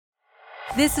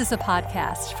This is a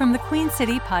podcast from the Queen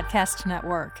City Podcast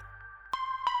Network.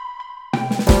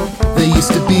 They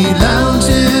used to be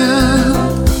lounging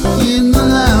in the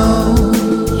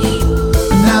lounge.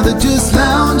 Now they're just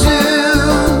lounging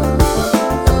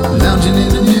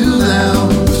in a new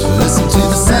lounge. Listen to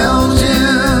the sound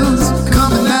jams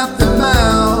coming out their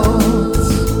mouths.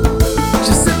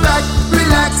 Just sit back,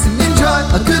 relax, and enjoy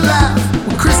a good laugh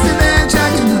with Kristen and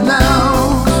Jack in the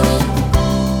lounge.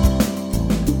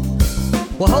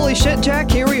 Well, holy shit, Jack,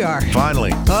 here we are.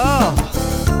 Finally.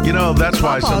 Oh. You know, that's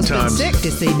why Papa's sometimes... been sick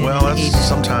this evening. Well,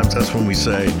 sometimes that's when we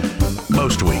say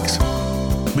most weeks.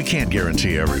 We can't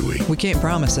guarantee every week. We can't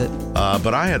promise it.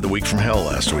 But I had the week from hell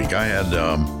last week. I had,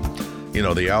 the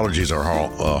allergies are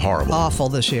horrible. Awful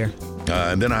this year.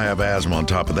 And then I have asthma on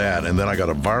top of that. And then I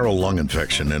got a viral lung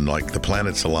infection and the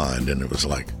planets aligned. And it was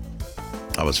like,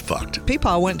 I was fucked.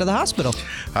 Peepaw went to the hospital.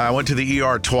 I went to the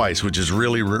ER twice, which is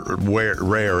really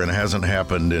rare and hasn't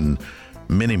happened in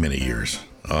many, many years.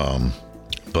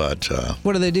 But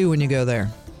what do they do when you go there?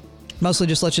 Mostly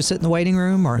just let you sit in the waiting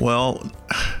room, or? Well,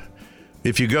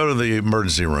 if you go to the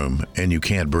emergency room and you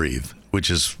can't breathe,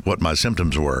 which is what my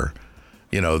symptoms were,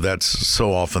 that's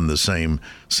so often the same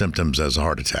symptoms as a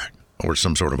heart attack or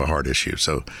some sort of a heart issue.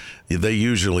 So they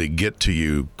usually get to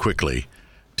you quickly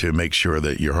to make sure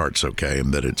that your heart's okay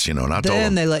and that it's, and I told them.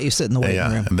 Then they let you sit in the waiting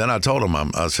room. And then I told them,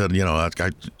 I said,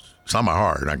 it's not my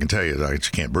heart. I can tell you, I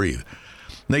just can't breathe.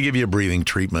 And they give you a breathing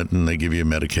treatment and they give you a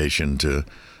medication to,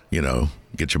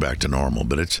 get you back to normal.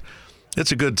 But it's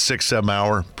a good 6-7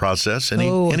 hour process.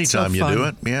 Anytime you do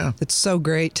it. Yeah. It's so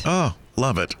great. Oh,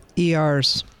 love it.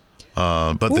 ERs.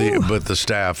 But the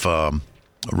staff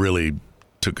really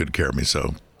took good care of me,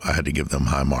 so I had to give them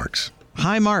high marks.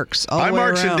 High marks. All high the way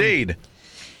marks around. indeed.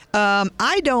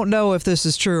 I don't know if this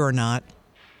is true or not,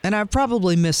 and I've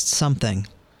probably missed something.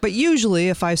 But usually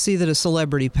if I see that a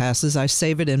celebrity passes, I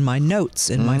save it in my notes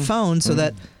in my phone so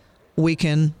that we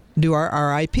can do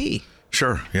our RIP.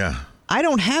 Sure, yeah. I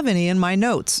don't have any in my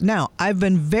notes. Now, I've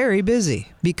been very busy.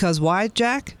 Because why,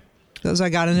 Jack? Because I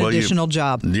got an additional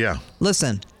job. Yeah.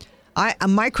 Listen,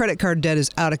 my credit card debt is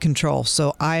out of control,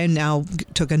 so I now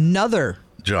took another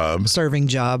serving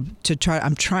job to try.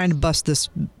 I'm trying to bust this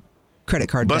credit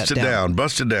card debt down.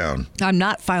 Bust it down. I'm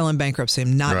not filing bankruptcy.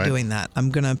 I'm not doing that.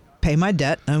 I'm going to pay my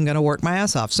debt. I'm going to work my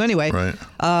ass off. So anyway,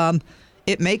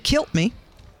 it may kill me.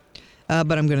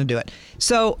 But I'm going to do it.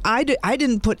 So I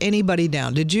didn't put anybody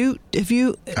down. Did you?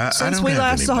 Since we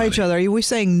last saw each other, are we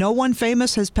saying no one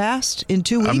famous has passed in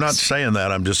 2 weeks? I'm not saying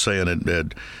that. I'm just saying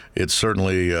it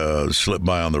certainly slipped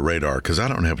by on the radar because I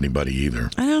don't have anybody either.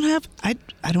 I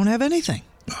don't have anything,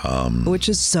 which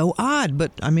is so odd.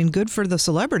 But I mean, good for the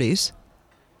celebrities.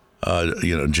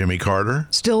 Jimmy Carter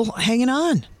still hanging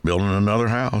on, building another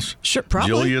house. Sure, probably.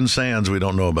 Julian Sands, we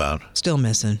don't know about. Still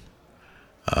missing.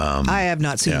 I have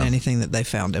not seen anything that they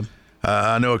found him.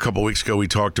 I know a couple weeks ago we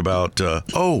talked about, that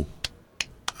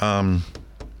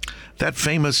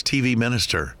famous TV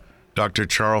minister, Dr.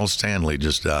 Charles Stanley,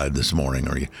 just died this morning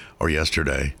or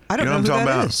yesterday. I don't know who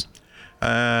that is.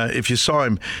 If you saw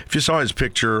his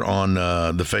picture on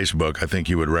the Facebook, I think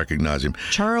you would recognize him.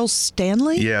 Charles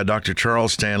Stanley? Yeah, Dr.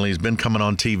 Charles Stanley. He's been coming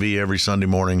on TV every Sunday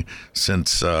morning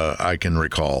since I can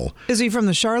recall. Is he from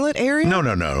the Charlotte area?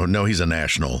 No, he's a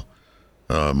national.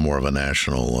 More of a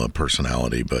national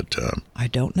personality, but I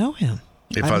don't know him.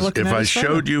 If I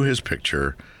showed you his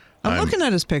picture, I'm looking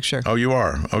at his picture. Oh, you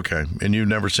are? Okay, and you've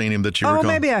never seen him that you recall? Oh,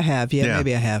 maybe I have. Yeah,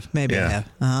 maybe I have.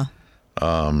 I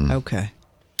have. Okay.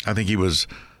 I think he was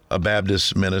a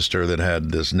Baptist minister that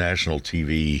had this national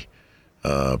TV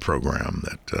program.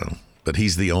 But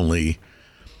he's the only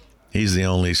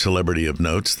celebrity of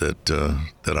notes that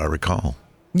I recall.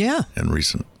 Yeah. In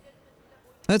recent.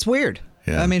 That's weird.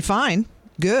 Yeah. I mean, fine.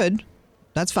 Good.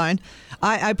 That's fine.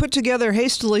 I put together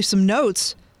hastily some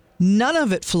notes. None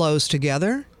of it flows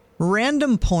together.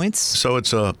 Random points. So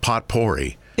it's a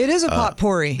potpourri. It is a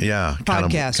potpourri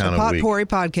podcast. Kind of a potpourri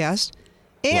podcast.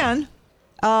 And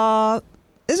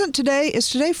is today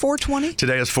 420?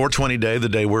 Today is 420 day, the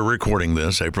day we're recording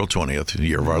this, April 20th, the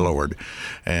year of our Lord.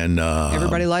 And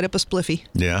everybody light up a spliffy.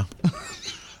 Yeah.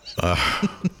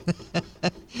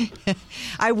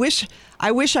 I wish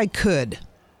I could.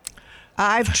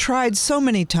 I've tried so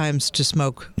many times to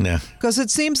smoke. Yeah. Because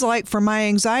it seems like for my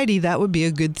anxiety, that would be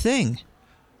a good thing.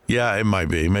 Yeah, it might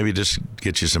be. Maybe just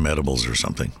get you some edibles or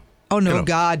something. Oh, no,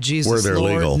 God, Jesus, where they're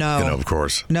Lord, legal, no. Of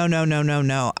course. No.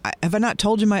 Have I not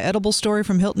told you my edible story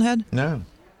from Hilton Head? No.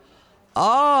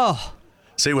 Oh.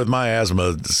 See, with my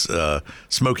asthma,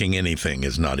 smoking anything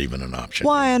is not even an option.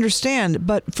 Well, I understand.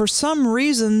 But for some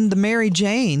reason, the Mary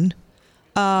Jane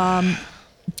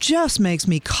just makes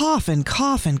me cough and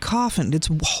cough and cough, and it's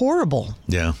horrible.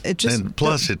 Yeah. It just, and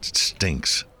plus, it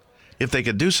stinks. If they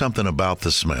could do something about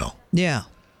the smell, yeah,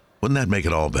 wouldn't that make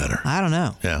it all better? I don't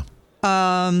know. Yeah.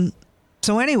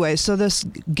 So anyway, so this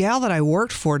gal that I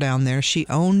worked for down there, she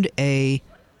owned a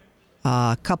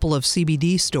couple of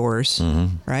CBD stores,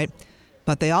 right?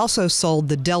 But they also sold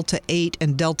the Delta 8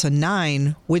 and Delta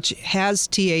 9, which has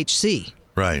THC.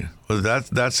 Right. Well,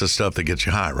 that's the stuff that gets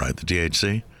you high, right? The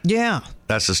THC? Yeah.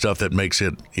 That's the stuff that makes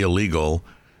it illegal.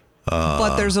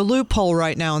 But there's a loophole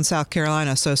right now in South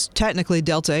Carolina, so technically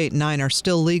Delta 8 and 9 are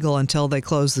still legal until they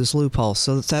close this loophole.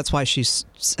 So that's why she's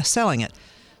selling it.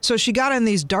 So she got in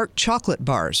these dark chocolate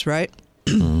bars, right?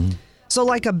 So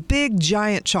like a big,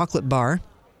 giant chocolate bar,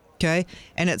 okay?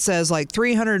 And it says like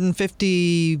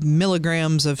 350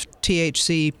 milligrams of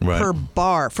THC per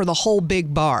bar for the whole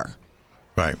big bar.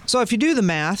 Right. So if you do the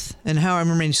math and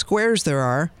however many squares there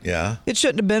are, it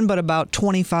shouldn't have been but about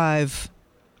 25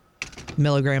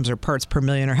 milligrams or parts per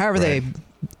million or however they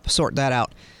sort that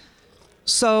out.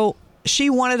 So she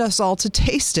wanted us all to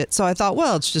taste it. So I thought,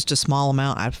 well, it's just a small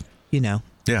amount. Yeah.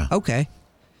 Okay.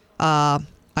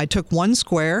 I took one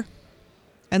square,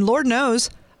 and Lord knows,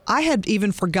 I had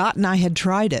even forgotten I had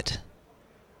tried it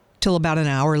till about an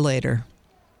hour later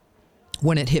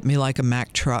when it hit me like a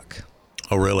Mack truck.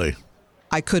 Oh, really?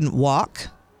 I couldn't walk.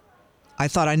 I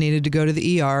thought I needed to go to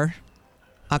the ER.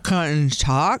 I couldn't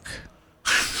talk.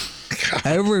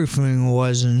 Everything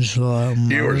was in slow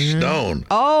motion. You were stoned.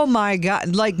 Oh, my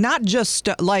God. Like, not just,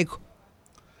 like,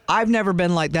 I've never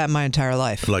been like that in my entire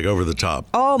life. Like over the top.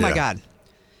 Oh, my God.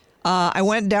 I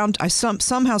went down, I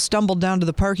somehow stumbled down to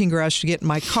the parking garage to get in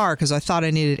my car because I thought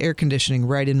I needed air conditioning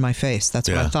right in my face. That's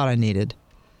what I thought I needed.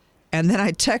 And then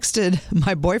I texted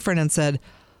my boyfriend and said,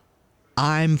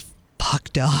 I'm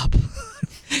fucked up.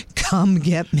 Come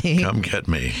get me. Come get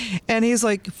me. And he's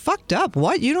like, fucked up?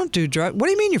 What? You don't do drugs? What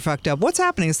do you mean you're fucked up? What's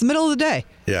happening? It's the middle of the day.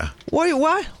 Yeah.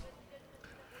 What?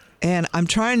 And I'm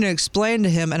trying to explain to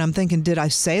him, and I'm thinking, did I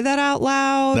say that out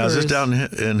loud? Now, is this down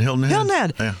in Hilton Head? Hilton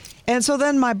Head. Yeah. And so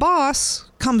then my boss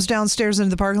comes downstairs into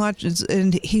the parking lot,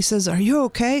 and he says, are you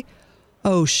okay?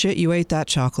 Oh, shit, you ate that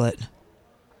chocolate.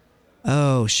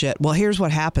 Oh, shit. Well, here's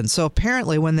what happens. So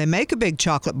apparently when they make a big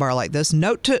chocolate bar like this,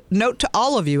 note to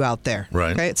all of you out there.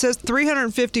 Right. Okay. It says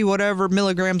 350 whatever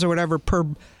milligrams or whatever per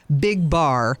big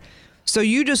bar. So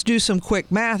you just do some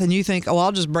quick math and you think, oh,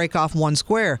 I'll just break off one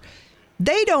square.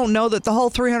 They don't know that the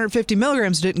whole 350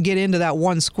 milligrams didn't get into that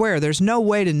one square. There's no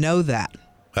way to know that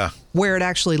where it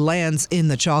actually lands in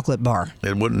the chocolate bar.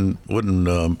 It wouldn't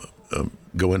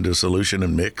go into solution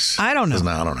and mix? I don't know.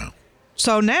 I don't know.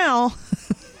 So now...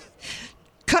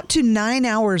 Cut to 9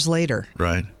 hours later.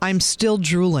 Right. I'm still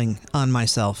drooling on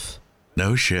myself.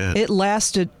 No shit. It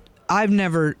lasted. I've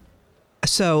never.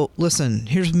 So listen,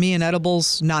 here's me and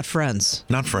edibles, not friends.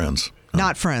 Not friends.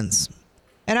 Not friends.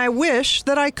 And I wish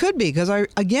that I could be because I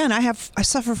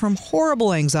suffer from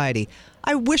horrible anxiety.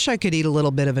 I wish I could eat a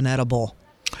little bit of an edible.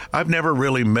 I've never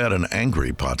really met an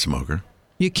angry pot smoker.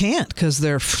 You can't because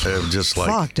they're just like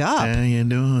fucked up. How you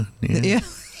doing? Yeah.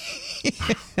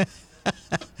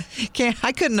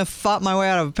 I couldn't have fought my way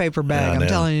out of a paper bag. I'm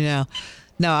telling you now.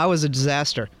 No, I was a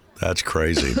disaster. That's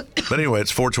crazy. But anyway, it's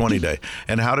 420 Day.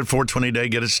 And how did 420 Day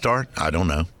get its start? I don't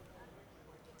know.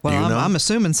 Well, I'm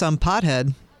assuming some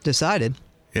pothead decided.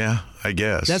 Yeah, I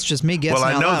guess. That's just me guessing.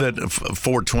 Well, I know that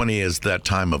 420 is that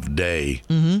time of day,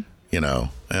 and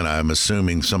I'm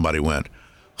assuming somebody went,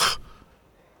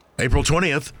 April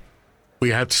 20th, we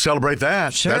have to celebrate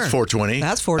that. Sure. That's 420.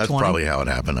 That's 420. That's probably how it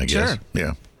happened, I guess. Sure.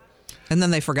 Yeah. And then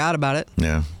they forgot about it.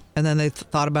 Yeah. And then they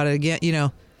thought about it again.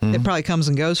 It probably comes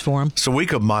and goes for them. It's a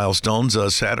week of milestones.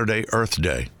 Saturday, Earth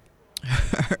Day.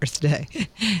 Earth Day,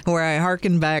 where I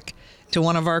hearken back to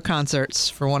one of our concerts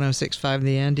for 106.5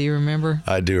 The End. Do you remember?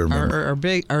 I do remember.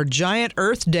 Our giant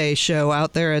Earth Day show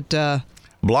out there at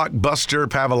Blockbuster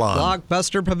Pavilion.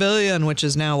 Blockbuster Pavilion, which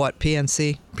is now what,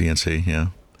 PNC? PNC, yeah.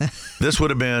 This would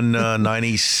have been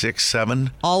 96,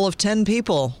 7. All of 10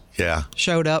 people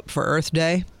showed up for Earth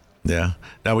Day. Yeah.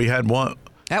 Now we had one.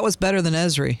 That was better than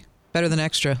Esri. Better than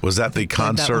Extra. Was that the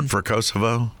concert for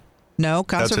Kosovo? No,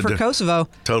 concert for Kosovo.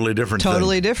 Totally different thing.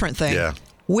 Totally different thing. Yeah.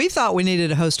 We thought we needed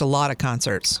to host a lot of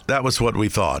concerts. That was what we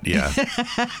thought, yeah.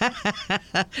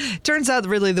 Turns out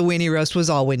really the Weenie Roast was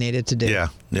all we needed to do. Yeah.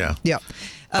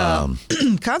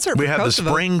 Concert we for had Kosovo. the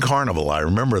Spring Carnival. I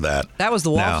remember that. That was the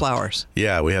Wallflowers.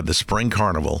 Yeah, we had the Spring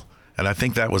Carnival. And I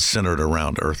think that was centered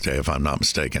around Earth Day, if I'm not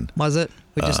mistaken. Was it?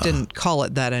 We just didn't call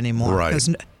it that anymore. Right.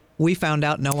 Because we found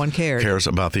out no one cares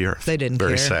about the Earth. They didn't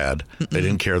Very care. sad. They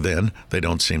didn't care then. They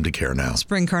don't seem to care now.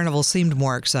 Spring Carnival seemed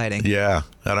more exciting. Yeah.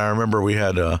 And I remember we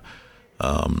had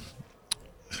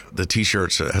the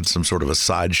T-shirts had some sort of a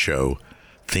sideshow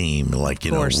theme, like,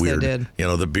 you know, weird, you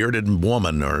know, the bearded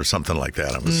woman or something like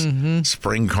that. It was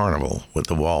Spring Carnival with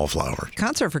the wallflowers.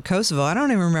 Concert for Kosovo. I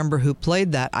don't even remember who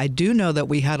played that. I do know that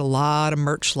we had a lot of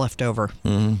merch left over.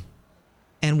 Mm-hmm.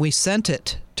 And we sent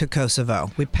it to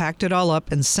Kosovo. We packed it all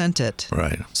up and sent it.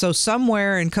 Right. So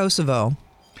somewhere in Kosovo.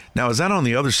 Now, is that on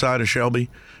the other side of Shelby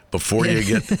before you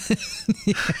get...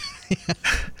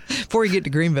 Before you get to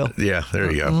Greenville. Yeah, there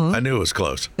you go. I knew it was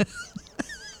close.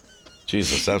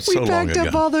 Jesus, that's so long ago. We packed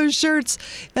up all those shirts.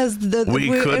 We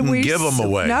couldn't give them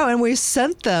away. No, and we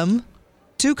sent them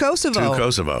to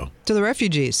Kosovo. To the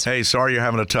refugees. Hey, sorry you're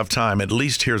having a tough time. At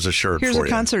least here's a shirt for you. Here's a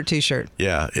concert T-shirt.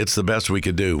 Yeah, it's the best we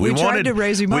could do. We tried to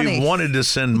raise you money. We wanted to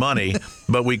send money,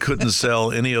 but we couldn't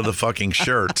sell any of the fucking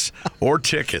shirts or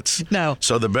tickets. No.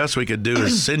 So the best we could do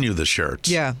is send you the shirts.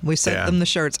 Yeah, we sent them the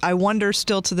shirts. I wonder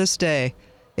still to this day,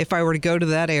 if I were to go to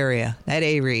that area,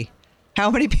 how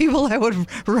many people I would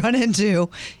run into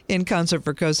in Concert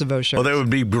for Kosovo shirts. Well, they would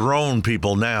be grown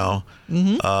people now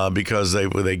because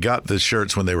they got the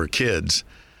shirts when they were kids.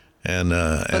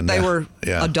 But they were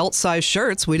adult-sized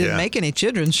shirts. We didn't make any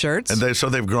children's shirts. And so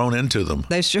they've grown into them.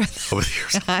 They sure. Over the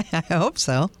years. I hope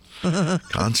so.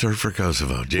 Concert for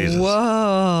Kosovo. Jesus.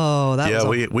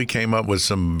 Whoa. We came up with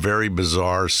some very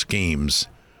bizarre schemes.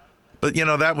 But, you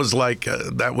know, that was like,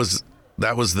 that was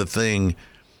the thing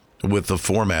with the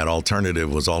format.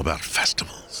 Alternative was all about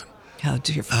festivals. How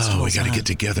do your festivals? Oh, we got to get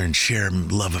together and share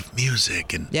love of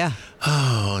music. And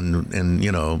and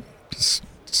you know,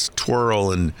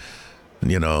 twirl and,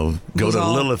 you know, go to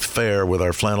Lilith Fair with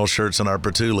our flannel shirts and our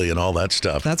patchouli and all that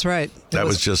stuff. That's right. That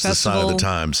was just the sign of the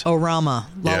times. Orama,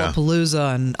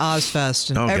 Lollapalooza, and Ozfest,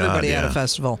 and everybody had a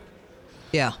festival.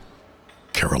 Yeah.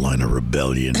 Carolina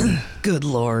Rebellion. Good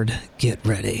Lord, get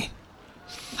ready.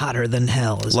 Hotter than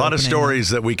hell. A lot of stories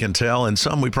that we can tell, and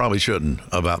some we probably shouldn't,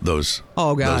 about those.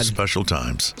 Oh, God. Those special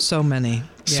times. So many.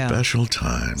 Yeah. Special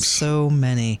times. So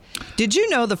many. Did you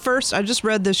know I just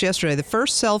read this yesterday, the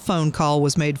first cell phone call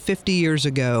was made 50 years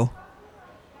ago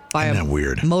by a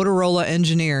Motorola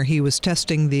engineer. He was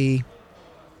testing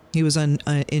he was in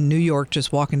New York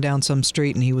just walking down some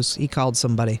street, and he called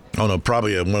somebody. Oh, no,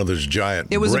 probably one of those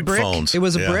giant brick phones. It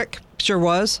was a brick. Sure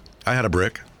was. I had a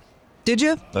brick. Did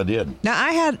you? I did.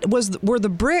 Now, were the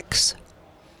bricks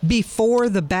before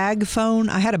the bag phone?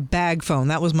 I had a bag phone.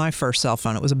 That was my first cell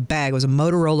phone. It was a bag. It was a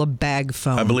Motorola bag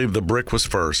phone. I believe the brick was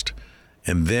first,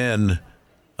 and then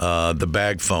the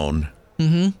bag phone.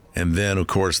 Mm-hmm. And then, of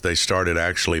course, they started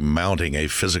actually mounting a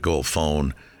physical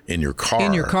phone in your car.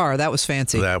 In your car. That was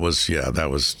fancy. That was,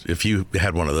 if you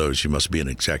had one of those, you must be an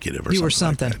executive or something. You were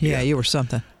something. Like that. Yeah, you were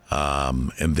something.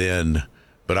 And then,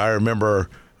 but I remember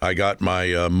I got my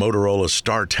Motorola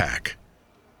StarTAC.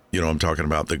 You know, I'm talking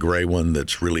about the gray one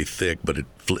that's really thick, but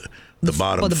the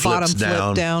bottom flips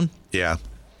down. Yeah.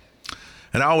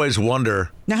 And I always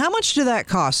wonder. Now, how much did that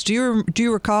cost? Do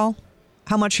you recall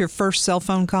how much your first cell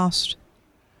phone cost?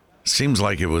 Seems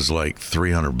like it was like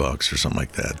 $300 or something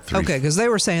like that. Okay, because they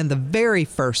were saying the very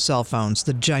first cell phones,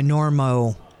 the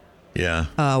Ginormo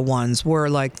ones, were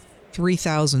like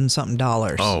 $3,000 something.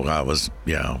 Oh, I was,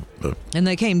 and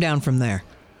they came down from there.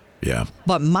 Yeah.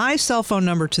 But my cell phone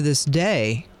number to this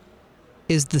day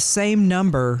is the same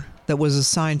number that was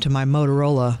assigned to my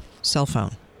Motorola cell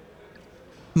phone.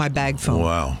 My bag phone.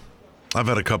 Wow. I've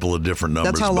had a couple of different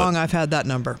numbers. That's how long I've had that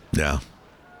number. Yeah.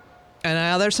 And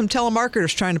now there's some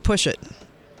telemarketers trying to push it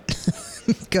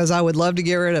because I would love to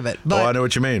get rid of it. But I know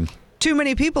what you mean. Too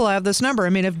many people have this number. I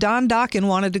mean, if Don Dokken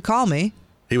wanted to call me,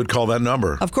 he would call that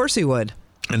number. Of course he would.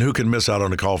 And who can miss out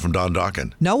on a call from Don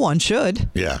Dokken? No one should.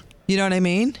 Yeah. You know what I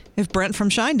mean? If Brent from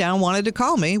Shinedown wanted to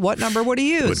call me, what number would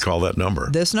he use? He would call that number.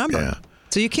 This number. Yeah.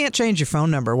 So you can't change your phone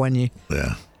number when you...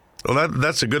 Yeah. Well,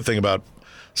 that's a good thing about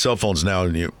cell phones now.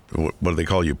 What do they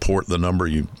call you? Port the number.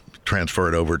 You transfer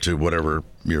it over to whatever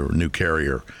your new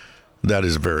carrier.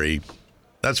 That's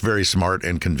very smart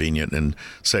and convenient and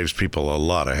saves people a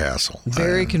lot of hassle.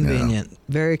 Very convenient.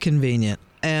 Very convenient.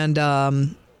 And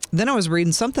then I was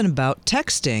reading something about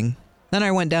texting. Then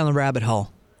I went down the rabbit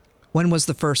hole. When was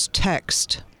the first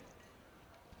text?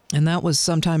 And that was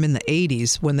sometime in the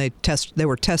 80s when they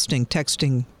were testing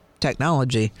texting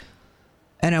technology.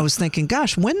 And I was thinking,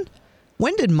 gosh, when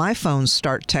did my phone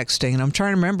start texting? And I'm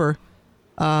trying to remember.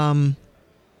 I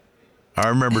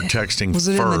remember texting was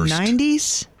it first. In the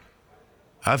 90s?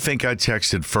 I think I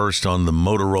texted first on the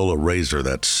Motorola Razr,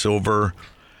 that silver,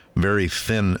 very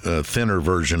thinner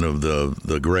version of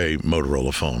the gray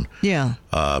Motorola phone. Yeah.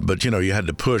 But, you had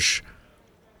to push,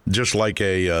 just like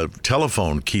a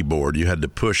telephone keyboard, you had to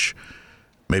push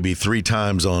maybe 3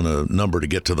 times on a number to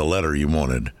get to the letter you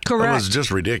wanted. Correct. It was just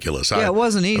ridiculous. Yeah, it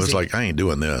wasn't easy. I was like, I ain't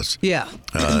doing this. Yeah.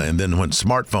 And then when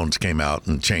smartphones came out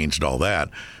and changed all that,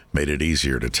 made it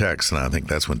easier to text, and I think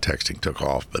that's when texting took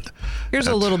off. But here's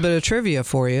a little bit of trivia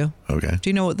for you. Okay. Do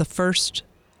you know what the first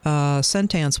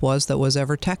sentence was that was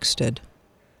ever texted?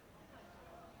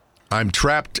 I'm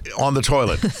trapped on the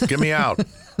toilet. Get me out.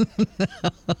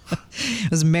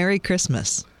 It was Merry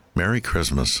Christmas. Merry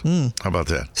Christmas. How about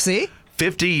that? See?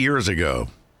 50 years ago.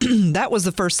 That was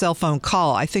the first cell phone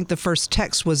call. I think the first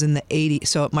text was in the 80s,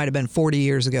 so it might have been 40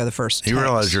 years ago, the first text. You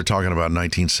realize you're talking about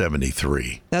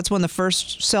 1973. That's when the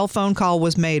first cell phone call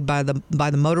was made by the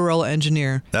Motorola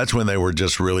engineer. That's when they were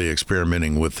just really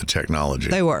experimenting with the technology.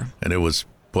 They were. And it was,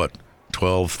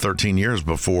 12, 13 years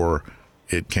before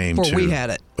it came Before we had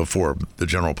it. Before the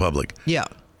general public. Yeah.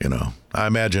 I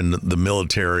imagine the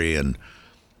military and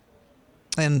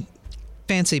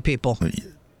fancy people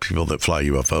that fly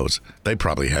UFOs, they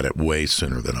probably had it way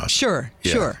sooner than us. Sure.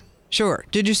 Yeah. Sure.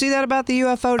 Did you see that about the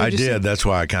UFO? I did. That's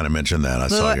why I kind of mentioned that. I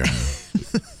saw your.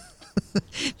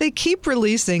 They keep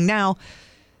releasing now.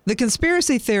 The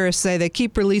conspiracy theorists say they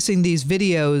keep releasing these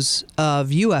videos of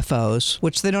UFOs,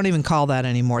 which they don't even call that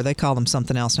anymore. They call them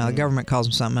something else now. The government calls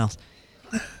them something else.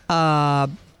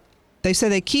 They say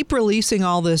they keep releasing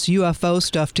all this UFO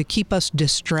stuff to keep us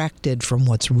distracted from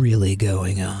what's really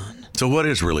going on. So what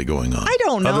is really going on? I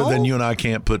don't know. Other than you and I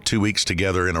can't put 2 weeks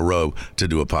together in a row to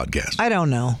do a podcast. I don't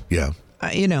know. Yeah.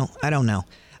 I don't know.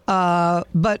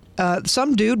 But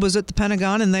some dude was at the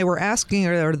Pentagon and they were asking,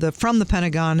 from the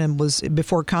Pentagon and was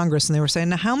before Congress, and they were saying,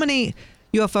 now, how many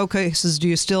UFO cases do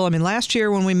you still, last year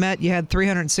when we met, you had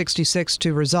 366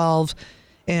 to resolve.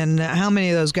 And how many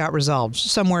of those got resolved?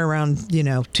 Somewhere around,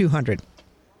 200.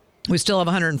 We still have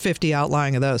 150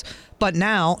 outlying of those. But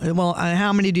now,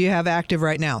 how many do you have active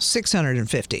right now?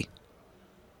 650.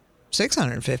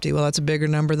 650? Well, that's a bigger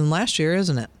number than last year,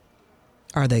 isn't it?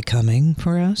 Are they coming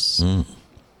for us? Mm.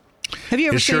 Have you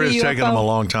ever seen a UFO? It sure has taken them a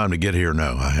long time to get here.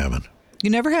 No, I haven't. You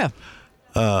never have?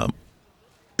 No.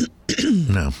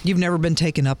 You've never been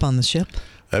taken up on the ship?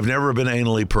 I've never been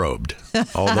anally probed,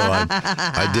 although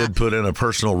I did put in a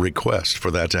personal request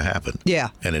for that to happen. Yeah.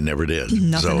 And it never did.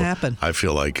 Nothing happened. I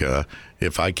feel like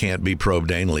if I can't be probed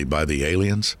anally by the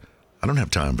aliens, I don't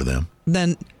have time for them.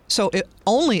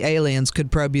 Only aliens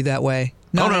could probe you that way,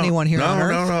 not anyone here on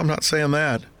Earth? No, I'm not saying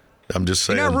that. I'm just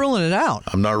saying. You're not ruling it out.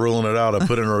 I'm not ruling it out. I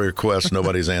put in a request.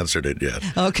 Nobody's answered it yet.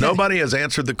 Okay. Nobody has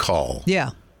answered the call. Yeah.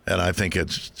 And I think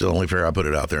it's only fair I put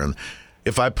it out there. And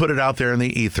if I put it out there in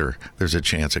the ether, there's a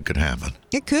chance it could happen.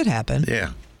 It could happen.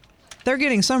 Yeah. They're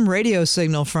getting some radio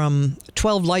signal from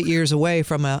 12 light years away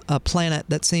from a planet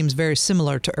that seems very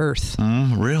similar to Earth.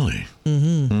 Really?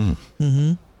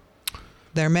 Mm-hmm.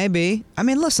 There may be.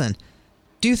 Listen,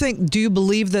 do you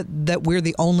believe that we're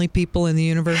the only people in the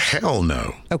universe? Hell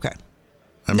no. Okay.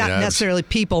 Not necessarily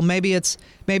people. Maybe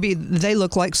they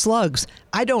look like slugs.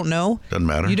 I don't know. Doesn't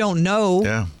matter. You don't know.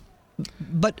 Yeah.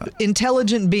 But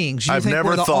intelligent beings. You think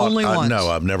we're the only ones? No,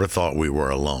 I've never thought we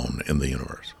were alone in the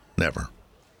universe. Never.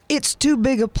 It's too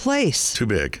big a place. Too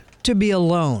big. To be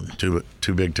alone. Too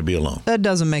big to be alone. That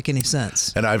doesn't make any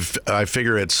sense. And I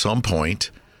figure at some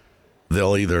point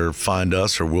they'll either find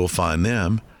us or we'll find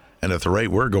them. And at the rate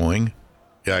we're going,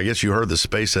 yeah, I guess you heard the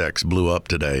SpaceX blew up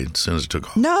today as soon as it took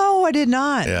off. No, I did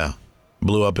not. Yeah.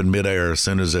 Blew up in midair as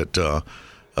soon as it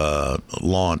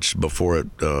launched before it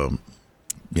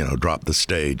dropped the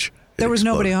stage. There was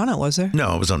nobody on it, was there?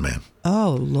 No, it was unmanned.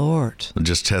 Oh, Lord.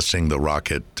 Just testing the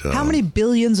rocket. How many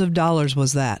billions of dollars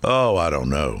was that? Oh, I don't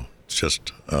know. It's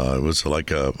just, it was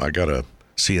like I got a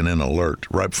CNN alert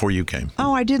right before you came.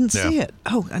 Oh, I didn't see it.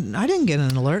 Oh, I didn't get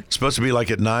an alert. It's supposed to be like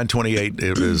at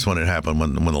 9:28 is when it happened,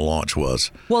 when the launch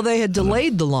was. Well, they had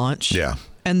delayed the launch. Yeah.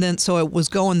 And then, so it was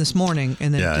going this morning.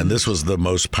 And then and this was the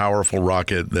most powerful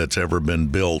rocket that's ever been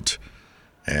built,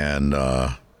 and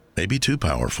maybe too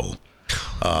powerful.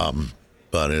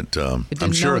 But it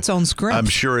didn't know its own script. I'm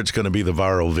sure it's going to be the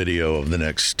viral video of the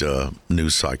next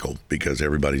news cycle because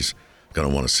everybody's going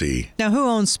to want to see. Now, who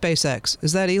owns SpaceX?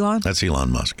 Is that Elon? That's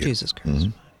Elon Musk. Yeah. Jesus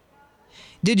Christ.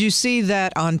 Did you see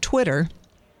that on Twitter?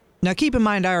 Now, keep in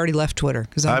mind, I already left Twitter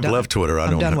because I've left Twitter. I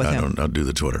don't do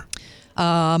the Twitter.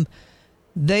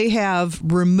 They have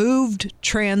removed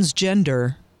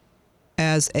transgender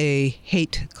as a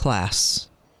hate class.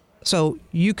 So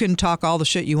you can talk all the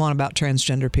shit you want about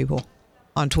transgender people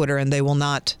on Twitter, and they will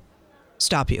not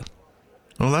stop you.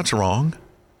 Well, that's wrong.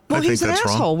 Well, I think he's an that's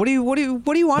asshole. Wrong. What do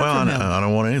you want from him? I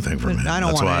don't want anything from him. I don't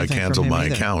that's want why anything I canceled from him my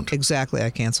either. account. Exactly, I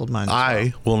canceled mine.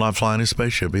 I will not fly in his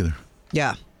spaceship either.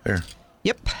 Yeah. There.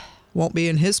 Yep. Won't be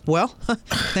in his. Well,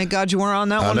 thank God you weren't on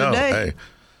that one today. Hey,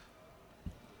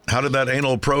 How did that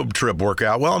anal probe trip work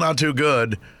out? Well, not too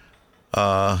good.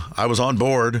 I was on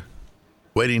board,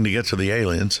 waiting to get to the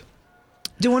aliens.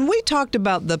 When we talked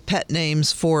about the pet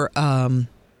names for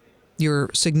your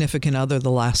significant other the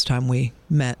last time we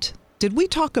met, did we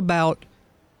talk about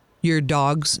your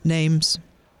dog's names?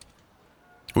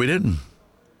 We didn't.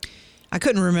 I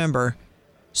couldn't remember.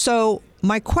 So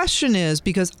my question is,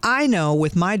 because I know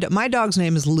with my dog's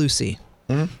name is Lucy.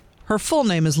 Mm-hmm. Her full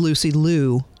name is Lucy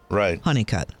Lou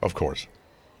Honeycutt. Of course.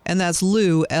 And that's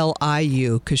Lou,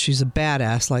 L-I-U, because she's a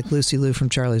badass like Lucy Lou from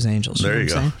Charlie's Angels. There you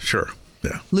go. Sure.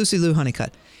 Yeah. Lucy Lou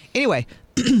Honeycutt. Anyway,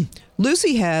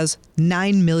 Lucy has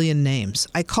 9 million names.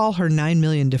 I call her 9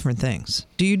 million different things.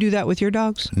 Do you do that with your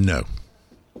dogs? No.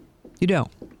 You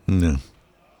don't? No.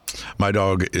 My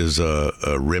dog is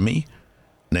Remy,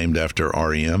 named after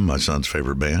REM, my son's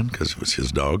favorite band, because it was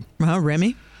his dog.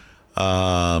 Remy?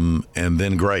 And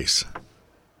then Grace.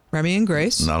 Remy and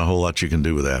Grace. Not a whole lot you can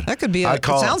do with that. That could be it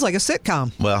sounds like a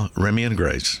sitcom. Well, Remy and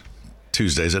Grace,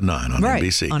 Tuesdays at 9 on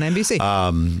NBC. On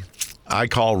NBC. I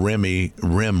call Remy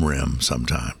Rim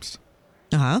sometimes.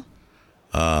 Uh-huh.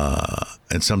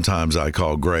 And sometimes I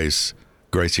call Grace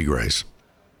Gracie Grace.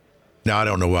 Now, I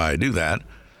don't know why I do that.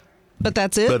 But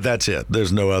that's it? But that's it.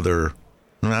 There's no other.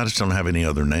 I just don't have any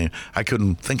other name. I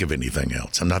couldn't think of anything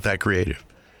else. I'm not that creative.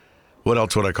 What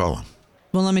else would I call him?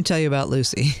 Well, let me tell you about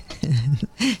Lucy.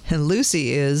 And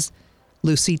Lucy is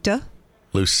Lucita.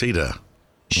 Lucita.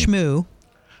 Shmoo.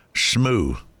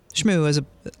 Shmoo. Shmoo is a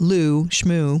Lou,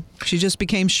 Shmoo. She just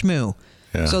became Shmoo.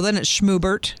 Yeah. So then it's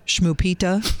Shmoobert,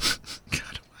 Shmoopita,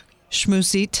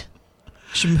 Shmooseat,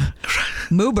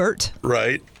 Moobert.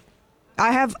 Right.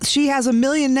 She has a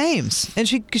million names, and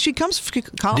she comes.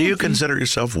 Do you consider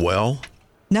yourself well?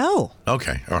 No.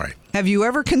 Okay. All right. Have you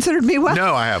ever considered me well?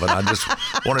 No, I haven't. I just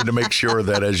wanted to make sure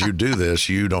that as you do this,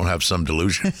 you don't have some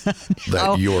delusion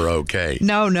that you're okay.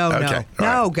 No. Okay.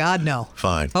 No, right. God, no.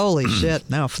 Fine. Holy shit.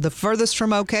 No. The furthest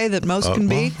from okay that most can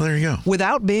be. Well, there you go.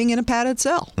 Without being in a padded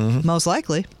cell, most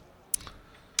likely.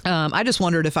 I just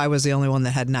wondered if I was the only one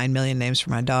that had 9 million names for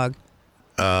my dog.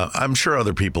 I'm sure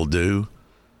other people do.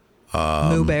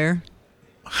 Moo Bear.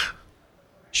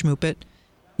 Schmoopit.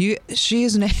 She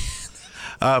is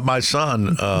my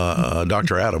son,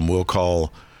 Dr. Adam, he'll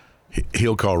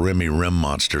call Remy Rim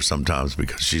Monster sometimes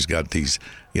because she's got these,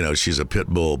 she's a pit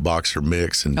bull boxer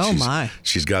mix, and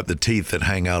she's got the teeth that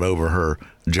hang out over her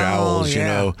jowls,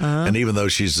 and even though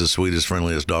she's the sweetest,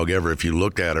 friendliest dog ever, if you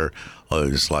looked at her,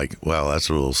 it's like, wow, that's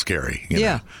a little scary.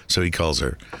 Yeah. So he calls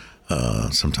her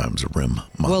sometimes a Rim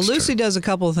Monster. Well, Lucy does a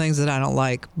couple of things that I don't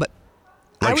like, but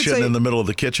like shitting in the middle of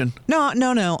the kitchen?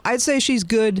 No. I'd say she's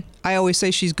good. I always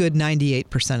say she's good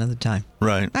 98% of the time.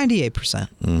 Right. 98%.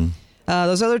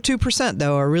 Those other 2%,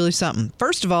 though, are really something.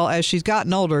 First of all, as she's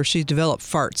gotten older, she's developed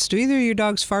farts. Do either of your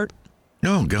dogs fart?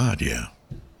 Oh, God, yeah.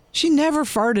 She never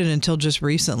farted until just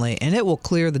recently, and it will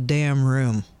clear the damn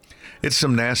room. It's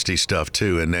some nasty stuff,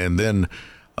 too. And then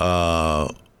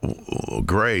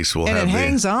Grace will have and it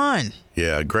hangs on.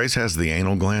 Yeah, Grace has the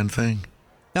anal gland thing.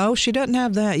 No, she doesn't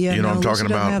have that yet. You know what I'm talking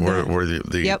about? Where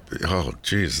the yep. Oh,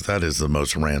 geez, that is the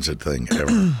most rancid thing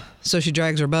ever. So she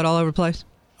drags her butt all over the place?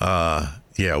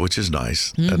 Yeah, which is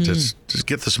nice. Just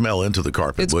get the smell into the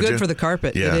carpet, it's would you? good for the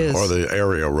carpet. Yeah, it is. Or the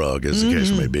area rug, as the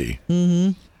case may be.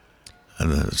 Mm-hmm.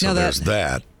 And so there's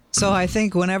that. So I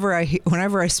think whenever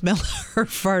I smell her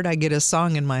fart, I get a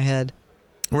song in my head.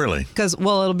 Really? Because,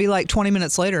 it'll be like 20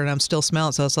 minutes later and I'm still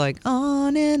smelling, so it's like,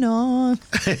 on and on.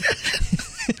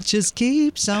 It just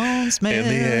keeps on smelling. In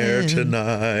the air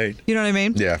tonight. You know what I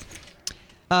mean? Yeah.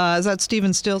 Is that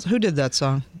Stephen Stills? Who did that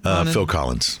song? Phil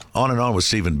Collins. On and On with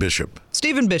Stephen Bishop.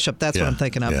 Stephen Bishop, that's what I'm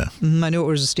thinking of. Yeah. I knew it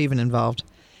was a Stephen involved.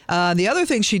 The other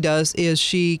thing she does is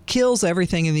she kills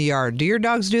everything in the yard. Do your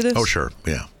dogs do this? Oh, sure.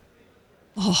 Yeah.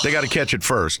 Oh. They got to catch it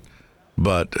first,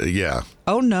 but yeah.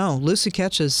 Oh, no. Lucy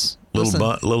catches...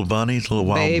 Little bunnies, little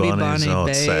wild baby bunnies. Bunny, oh,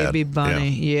 it's baby sad. bunny.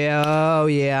 Yeah. Oh,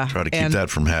 yeah. Try to keep that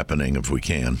from happening if we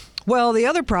can. Well, the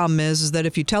other problem is that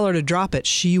if you tell her to drop it,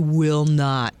 she will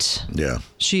not. Yeah.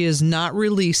 She is not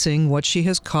releasing what she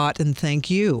has caught, and thank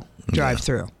you, drive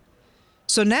through.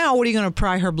 So now, what are you going to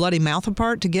pry her bloody mouth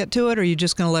apart to get to it, or are you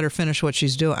just going to let her finish what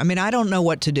she's doing? I mean, I don't know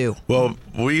what to do. Well,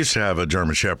 we used to have a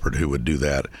German Shepherd who would do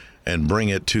that and bring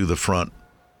it to the front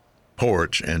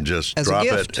porch and just drop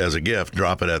it as a gift,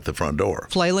 drop it at the front door.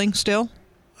 Flailing still?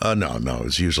 No,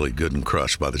 it's usually good and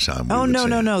crushed by the time we would no.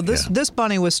 see it. This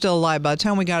bunny was still alive by the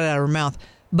time we got it out of her mouth,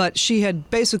 but she had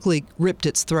basically ripped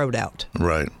its throat out.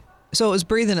 Right. So it was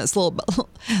breathing its little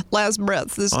last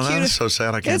breaths. This Oh, cute. that's so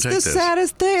sad. I can't take It's this. the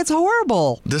saddest thing. It's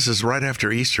horrible. This is right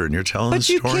after Easter, and you're telling But this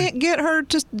you story? can't get her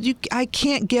to. I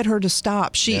can't get her to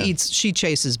stop. She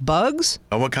chases bugs.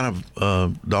 What kind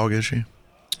of dog is she?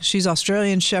 She's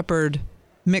Australian Shepherd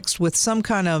mixed with some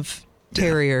kind of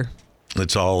terrier.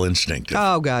 It's all instinctive.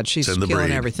 Oh God, she's It's in the killing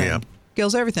breed. everything. Yeah.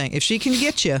 Kills everything. If she can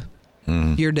get you,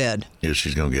 you're dead. Yeah,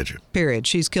 she's going to get you. Period.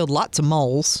 She's killed lots of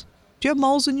moles. Do you have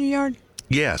moles in your yard?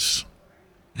 Yes.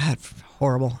 God,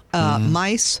 horrible.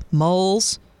 Mice,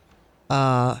 moles,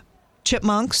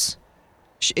 chipmunks.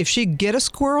 If she'd get a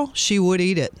squirrel, she would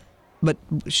eat it, but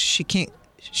she can't.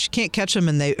 She can't catch them,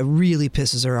 and it really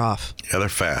pisses her off. Yeah, they're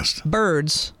fast.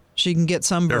 Birds, she can get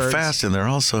some birds. They're fast, and they're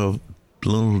also a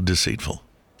little deceitful.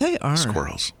 They are.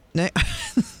 Squirrels.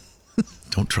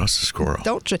 Don't trust a squirrel.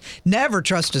 Never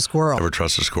trust a squirrel. Never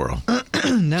trust a squirrel.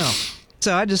 No.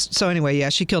 So anyway, yeah,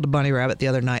 she killed a bunny rabbit the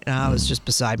other night, and I was just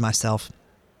beside myself.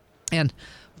 And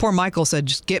poor Michael said,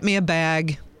 "Just get me a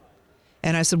bag."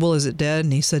 And I said, "Well, is it dead?"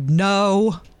 And he said,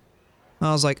 "No."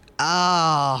 I was like,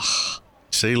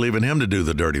 See, leaving him to do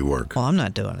the dirty work. well, I'm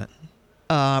not doing it.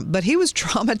 But he was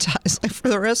traumatized. Like for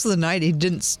the rest of the night, he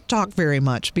didn't talk very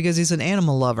much because he's an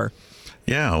animal lover.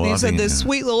 Yeah, well, He I said think, this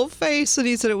sweet little face, and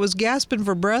he said it was gasping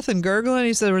for breath and gurgling.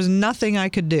 He said there was nothing I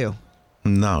could do.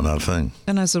 No, not a thing.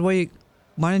 And I said, "Well,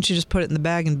 why didn't you just put it in the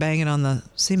bag and bang it on the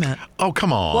cement?" Oh,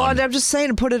 come on. Well, I'm just saying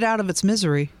to put it out of its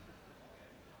misery.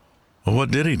 Well,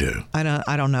 what did he do? I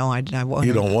don't know. I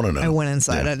You don't want to know. I went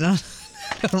inside. Yeah.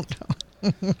 I don't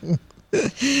know.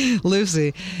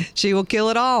 Lucy, she will kill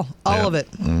it all of it.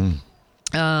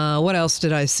 What else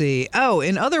did I see? Oh,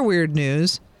 in other weird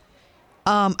news,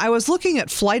 I was looking at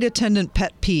flight attendant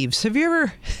pet peeves. Have you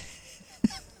ever?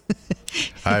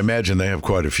 I imagine they have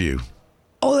quite a few.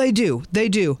 Oh, they do. They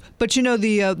do. But you know,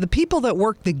 the people that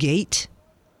work the gate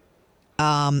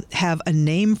have a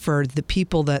name for the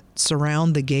people that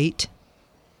surround the gate.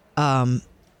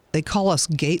 They call us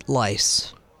gate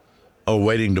lice. Oh,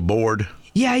 waiting to board?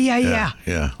 Yeah.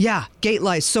 Yeah. Gate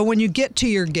lice. So when you get to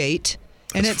your gate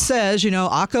and it says,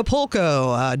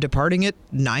 Acapulco, departing at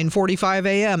 9:45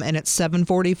 a.m. and it's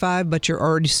 7:45, but you're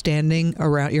already standing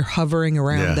around, you're hovering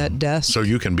around that desk. So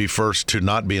you can be first to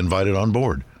not be invited on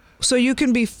board. So you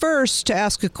can be first to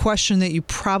ask a question that you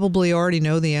probably already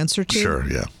know the answer to. Sure,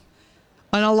 yeah.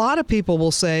 And a lot of people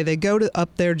will say they go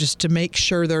up there just to make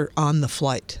sure they're on the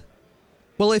flight.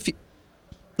 Well,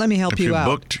 let me help you out. If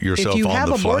you booked yourself if you on have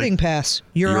the a flight, boarding pass,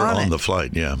 you're on it. the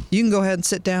flight, yeah. You can go ahead and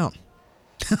sit down.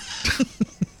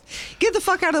 Get the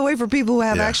fuck out of the way for people who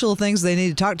have actual things they need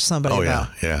to talk to somebody about.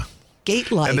 Oh, yeah.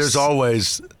 Gate lice. And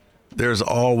there's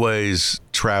always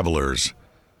travelers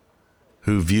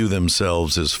who view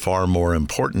themselves as far more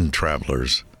important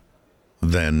travelers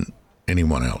than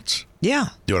anyone else. Yeah.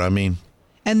 Do you know what I mean?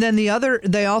 And then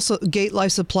gate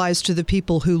lice applies to the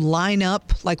people who line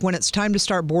up, like when it's time to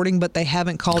start boarding, but they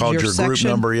haven't called your group section.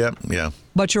 number yet? Yeah.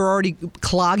 But you're already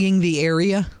clogging the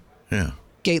area. Yeah.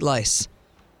 Gate lice.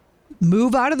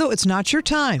 Move out of it's not your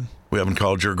time. We haven't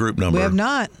called your group number. We have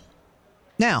not.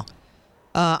 Now,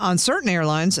 on certain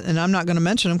airlines, and I'm not going to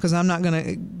mention them because I'm not going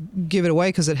to give it away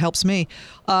because it helps me.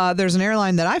 There's an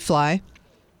airline that I fly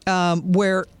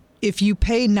where if you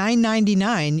pay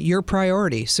 $9.99, you're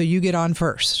priority, so you get on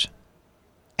first.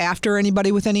 After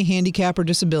anybody with any handicap or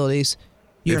disabilities,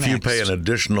 you're if next. you pay an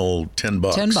additional $10.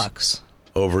 $10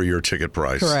 over your ticket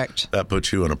price. Correct. That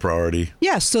puts you in a priority.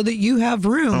 Yes, so that you have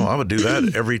room. Oh, I would do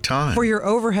that every time. For your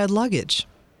overhead luggage.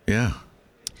 Yeah.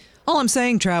 All I'm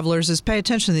saying, travelers, is pay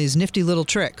attention to these nifty little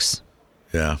tricks.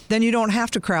 Yeah. Then you don't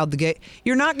have to crowd the gate.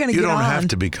 You're not going to get on. You don't have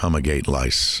to become a gate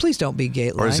lice. Please don't be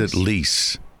gate lice. Or is it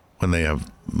lease when they have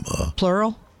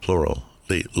plural? Plural.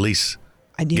 Lease.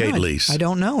 Gate lease. I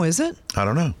don't know. Is it? I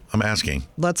don't know. I'm asking.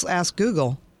 Let's ask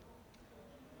Google.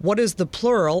 What is the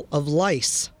plural of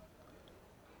lice?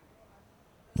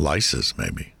 Lices,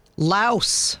 maybe.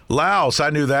 Louse. Louse. I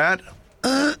knew that.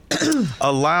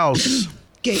 A louse.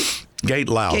 Gate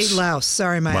louse. Gate louse.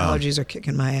 Sorry, my allergies are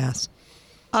kicking my ass.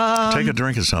 Take a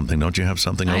drink of something. Don't you have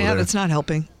something over there? It's not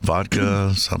helping.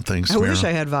 Vodka, something. I wish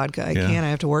I had vodka. I can't. I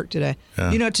have to work today.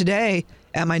 Yeah. Today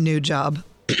at my new job.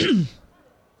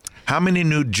 How many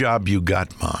new job you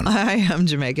got, Mon? I am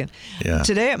Jamaican. Yeah.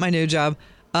 Today at my new job,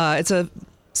 it's a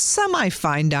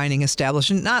semi-fine dining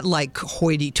establishment, not like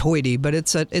hoity-toity, but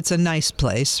it's a nice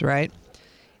place, right?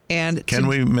 And can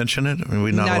we mention it? I mean,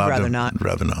 we're not allowed to. I'd rather not.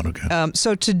 Rather not. Okay.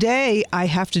 So today I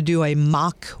have to do a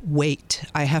mock wait.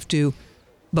 I have to,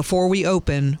 before we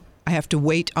open, I have to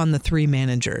wait on the 3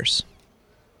 managers.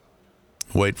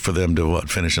 Wait for them to what?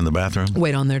 Finish in the bathroom?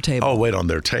 Wait on their table. Oh, wait on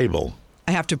their table.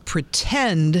 I have to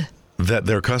pretend that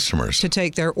they're customers to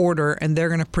take their order, and they're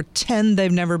going to pretend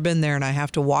they've never been there, and I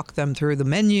have to walk them through the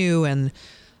menu and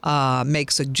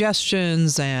make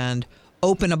suggestions and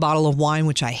open a bottle of wine,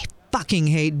 which I fucking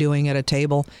hate doing at a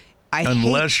table.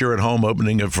 Unless you're at home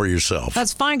opening it for yourself.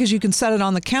 That's fine because you can set it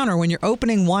on the counter. When you're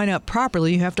opening wine up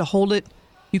properly, you have to hold it.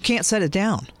 You can't set it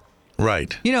down.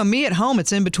 Right. You know, me at home,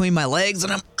 it's in between my legs,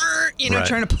 and I'm,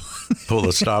 trying to pull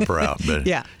the stopper out. But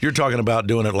yeah. You're talking about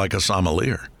doing it like a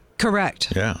sommelier.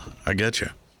 Correct. Yeah, I get you.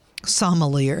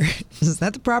 Sommelier. Is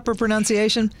that the proper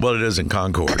pronunciation? Well, it is in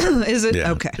Concord. Is it?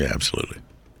 Yeah, okay. Yeah, absolutely.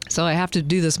 So I have to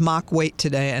do this mock wait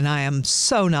today, and I am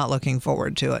so not looking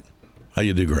forward to it. Oh,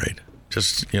 you do great.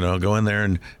 Just, go in there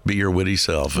and be your witty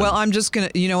self. Well, I'm just going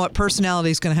to, you know what? Personality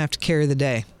is going to have to carry the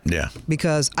day. Yeah.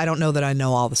 Because I don't know that I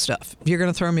know all the stuff. If you're going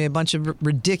to throw me a bunch of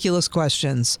ridiculous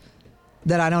questions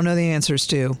that I don't know the answers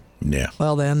to, yeah.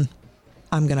 Well, then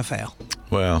I'm going to fail.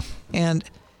 Well. And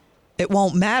it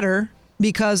won't matter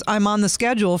because I'm on the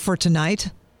schedule for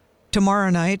tonight, tomorrow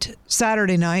night,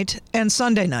 Saturday night, and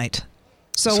Sunday night.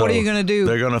 So what are you going to do?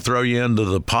 They're going to throw you into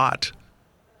the pot.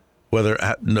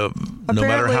 No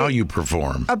matter how you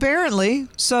perform. Apparently.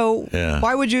 So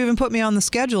Why would you even put me on the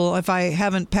schedule if I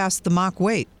haven't passed the mock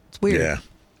weight? It's weird. Yeah.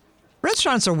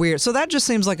 Restaurants are weird. So that just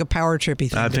seems like a power trippy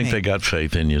thing I think they got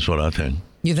faith in you is what I think.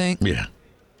 You think? Yeah.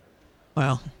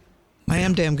 Well, I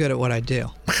am damn good at what I do.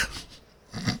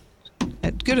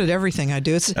 Good at everything I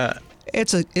do.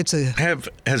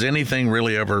 Has anything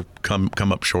really ever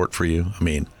come up short for you? I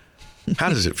mean, how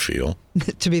does it feel?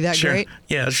 To be that great?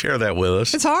 Yeah, share that with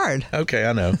us. It's hard. Okay,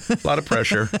 I know. A lot of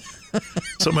pressure.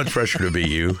 So much pressure to be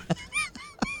you.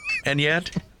 And yet,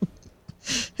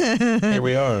 here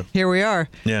we are. Here we are.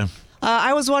 Yeah.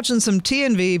 I was watching some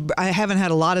TNV. I haven't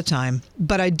had a lot of time,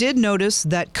 but I did notice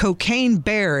that Cocaine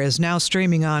Bear is now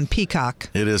streaming on Peacock.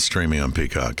 It is streaming on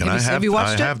Peacock. And have you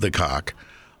watched it? I have the cock.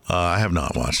 I have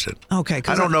not watched it. Okay,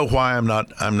 I don't know why I'm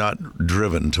not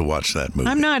driven to watch that movie.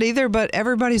 I'm not either, but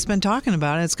everybody's been talking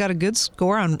about it. It's got a good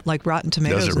score on like Rotten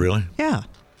Tomatoes. Does it really? Yeah.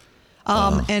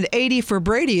 And 80 for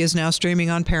Brady is now streaming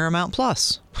on Paramount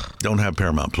Plus. Don't have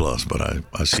Paramount Plus, but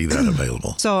I see that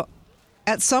available. So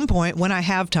at some point when I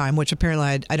have time, which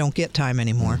apparently I don't get time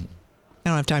anymore. I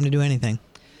don't have time to do anything.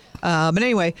 But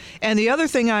anyway, and the other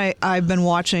thing I've been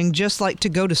watching just like to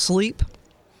go to sleep,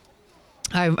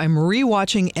 I'm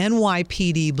rewatching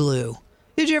NYPD Blue.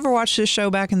 Did you ever watch this show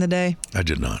back in the day? I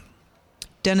did not.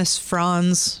 Dennis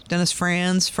Franz.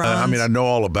 I mean, I know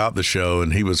all about the show,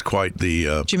 and he was quite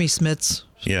the... Jimmy Smits.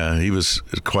 Yeah, he was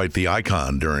quite the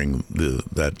icon during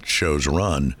that show's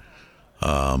run.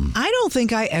 I don't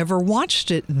think I ever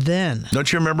watched it then.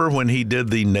 Don't you remember when he did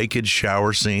the naked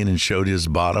shower scene and showed his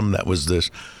bottom? That was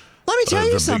this... Let me tell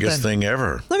you something. The biggest thing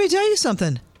ever. Let me tell you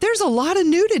something. There's a lot of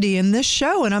nudity in this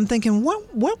show, and I'm thinking,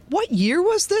 what year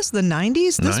was this? The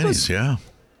 90s? This 90s, was, yeah.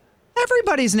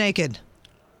 Everybody's naked.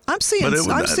 I'm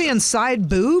seeing side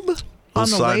boob on the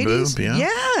side ladies. Boob, yeah.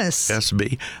 Yes.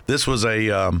 SB. This was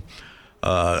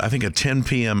I think a 10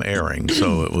 p.m. airing,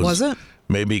 so it was it?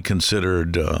 Maybe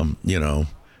considered,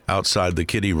 outside the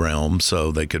kiddie realm,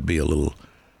 so they could be a little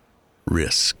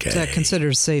risque. Is that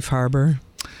considered safe harbor?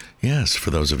 Yes, for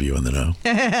those of you in the know.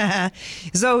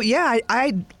 So, yeah,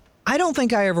 I don't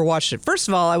think I ever watched it. First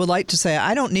of all, I would like to say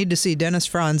I don't need to see Dennis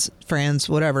Franz,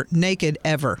 whatever, naked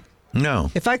ever. No.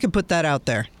 If I could put that out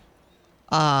there.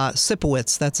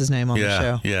 Sipowicz, that's his name on the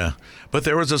show. Yeah. But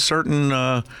there was a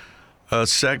certain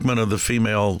segment of the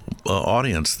female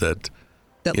audience that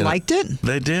liked it?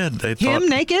 They did. They thought him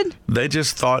naked? They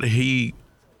just thought he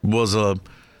was a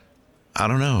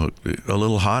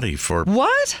little hottie for...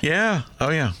 What? Yeah.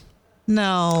 Oh, yeah.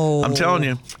 No. I'm telling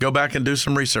you, go back and do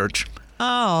some research.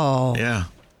 Oh. Yeah.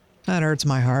 That hurts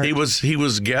my heart. He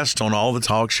was guest on all the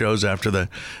talk shows after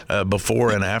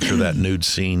before and after that nude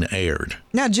scene aired.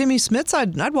 Now, Jimmy Smits,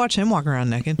 I'd watch him walk around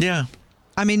naked. Yeah.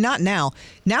 I mean, not now.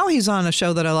 Now he's on a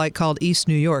show that I like called East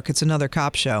New York. It's another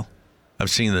cop show. I've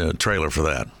seen the trailer for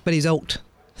that. But he's oaked.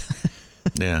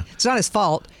 Yeah. It's not his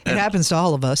fault. It happens to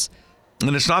all of us.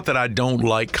 And it's not that I don't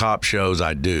like cop shows.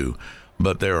 I do.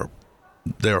 But there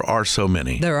are so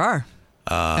many. There are.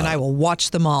 And I will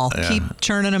watch them all. Yeah. Keep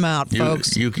churning them out,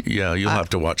 folks. You'll have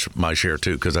to watch my share,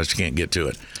 too, because I just can't get to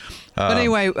it. But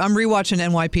anyway, I'm rewatching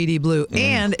NYPD Blue.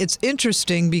 And it's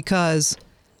interesting because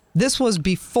this was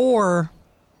before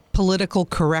political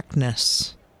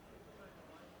correctness.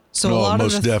 So a lot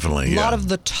of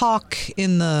the talk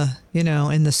in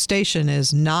the station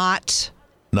is not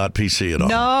PC at all.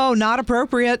 No, not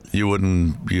appropriate. You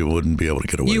wouldn't be able to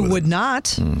get away with it. You would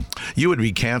not. You would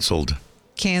be canceled.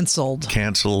 Canceled.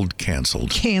 Canceled.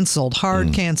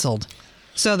 Hard canceled.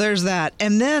 So there's that.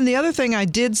 And then the other thing I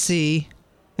did see,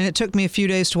 and it took me a few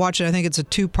days to watch it. I think it's a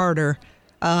two-parter.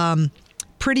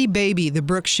 Pretty Baby, the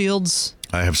Brooke Shields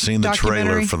I have seen the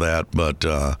trailer for that, but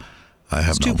I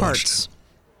have not watched it.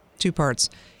 2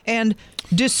 parts. And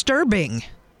disturbing.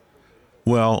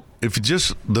 Well, if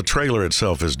just the trailer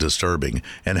itself is disturbing,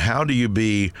 and how do you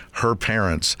be her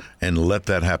parents and let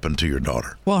that happen to your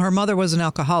daughter? Well, her mother was an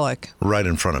alcoholic. Right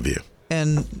in front of you.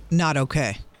 And not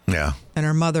okay. Yeah. And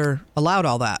her mother allowed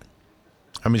all that.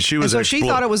 I mean, she was. And so she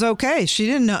thought it was okay. She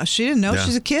didn't know. Yeah.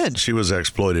 She's a kid. She was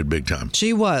exploited big time.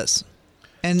 She was.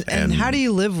 And how do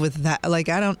you live with that? Like,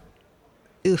 I don't.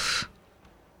 Oof.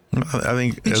 I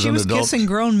think as she an was adult, kissing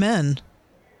grown men.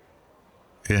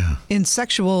 Yeah. In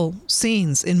sexual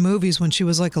scenes in movies when she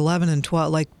was like 11 and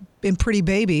 12, like in Pretty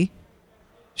Baby,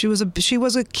 she was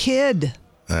a kid.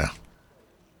 Yeah.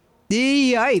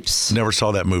 Yipes. Never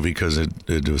saw that movie because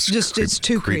it was just it's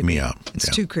too creepy. Creeped me out.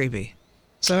 It's too creepy.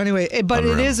 So anyway, but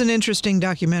it is an interesting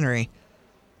documentary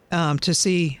to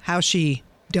see how she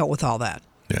dealt with all that.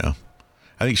 Yeah.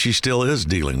 I think she still is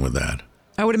dealing with that.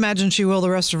 I would imagine she will the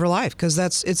rest of her life because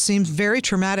it seems very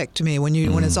traumatic to me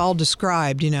when it's all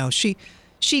described.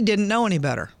 She didn't know any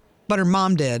better, but her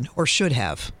mom did or should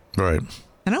have. Right.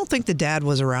 And I don't think the dad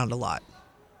was around a lot.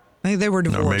 I think they were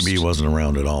divorced. Or maybe he wasn't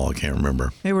around at all. I can't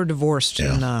remember. They were divorced,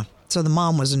 and so the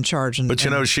mom was in charge. But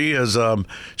she is.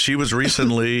 She was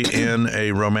recently in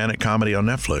a romantic comedy on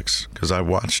Netflix because I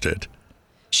watched it.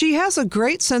 She has a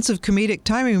great sense of comedic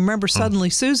timing. Remember, Suddenly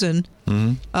Susan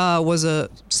was a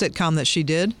sitcom that she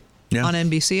did on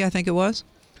NBC, I think it was.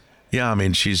 Yeah, I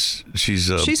mean she's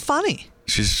funny.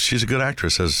 She's a good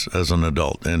actress as an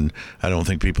adult, and I don't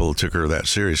think people took her that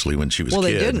seriously when she was. Well,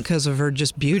 they didn't because of her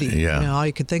just beauty. Yeah, all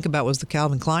you could think about was the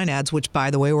Calvin Klein ads, which, by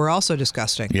the way, were also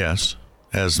disgusting. Yes,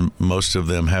 as most of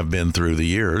them have been through the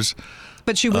years.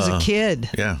 But she was a kid.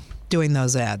 Yeah. Doing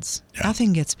those ads. Yeah.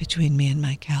 Nothing gets between me and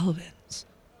my Calvins.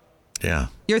 Yeah.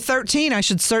 You're 13. I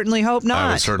should certainly hope not.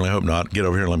 I would certainly hope not. Get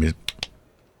over here. Let me.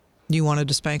 You wanted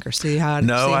to spank her. See how?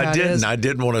 No, I didn't. I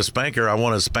didn't want to spank her. I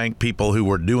want to spank people who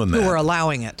were doing that. Who were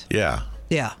allowing it. Yeah.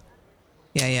 Yeah.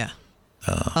 Yeah.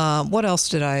 What else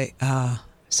did I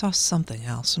saw something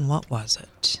else, and what was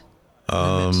it?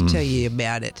 I meant to tell you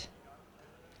about it.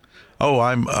 Oh,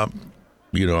 I'm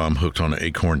hooked on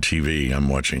Acorn TV. I'm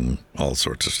watching all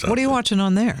sorts of stuff. What are you watching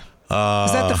on there?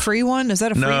 Is that the free one? Is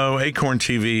that a free? No, Acorn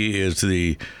TV is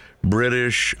the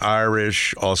British,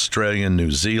 Irish, Australian,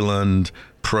 New Zealand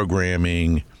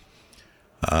programming,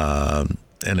 and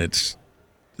it's,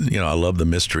 I love the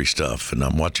mystery stuff, and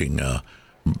I'm watching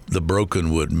the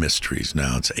Brokenwood Mysteries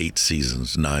now. It's 8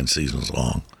 seasons, 9 seasons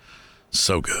long.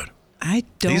 So good.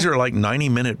 These are like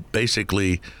 90-minute,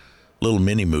 basically little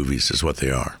mini movies is what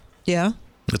they are. Yeah.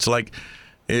 It's like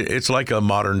a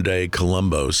modern day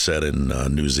Columbo set in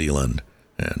New Zealand.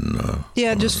 And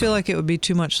I just feel like it would be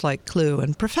too much like Clue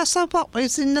and Professor What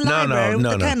was in the library with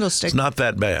the candlestick. It's not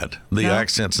that bad. The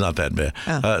accent's not that bad.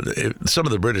 Some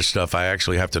of the British stuff, I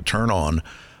actually have to turn on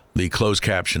the closed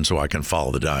caption so I can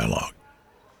follow the dialogue.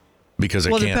 Because I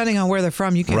can't. Depending on where they're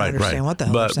from, you can't understand what the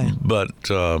hell they're saying. But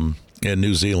in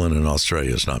New Zealand and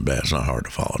Australia, it's not bad. It's not hard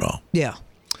to follow at all. Yeah.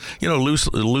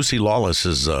 Lucy Lawless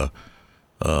is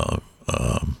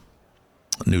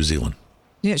New Zealand.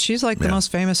 Yeah, she's like the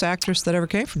most famous actress that ever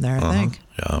came from there, I think.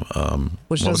 Yeah.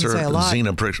 Which doesn't say a lot.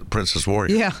 Xena, Princess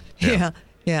Warrior.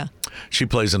 Yeah. She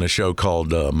plays in a show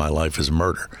called My Life is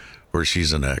Murder, where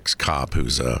she's an ex-cop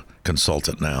who's a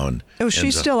consultant now. And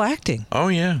she's still acting? Oh,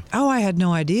 yeah. Oh, I had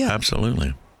no idea.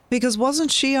 Absolutely. Because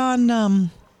wasn't she on,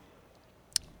 I'm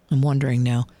wondering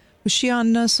now, was she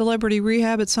on Celebrity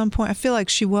Rehab at some point? I feel like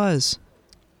she was.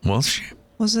 Was she?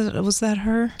 Was that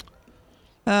her?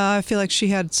 I feel like she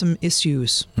had some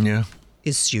issues. Yeah.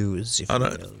 Issues. I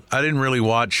didn't really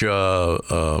watch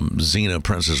Xena,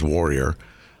 Princess Warrior.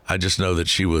 I just know that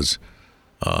she was,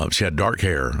 she had dark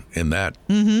hair in that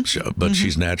show, but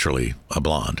she's naturally a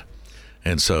blonde.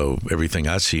 And so everything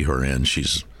I see her in,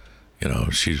 she's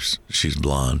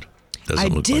blonde. I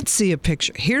did see a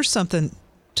picture. Here's something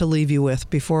to leave you with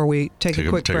before we take a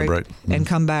quick break and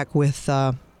come back with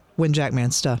Win Jackman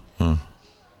stuff.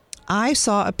 I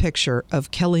saw a picture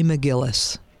of Kelly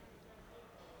McGillis.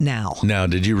 Now,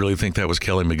 did you really think that was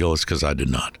Kelly McGillis? Because I did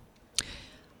not.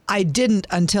 I didn't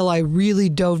until I really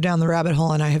dove down the rabbit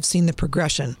hole, and I have seen the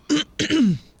progression.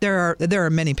 There are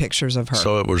many pictures of her.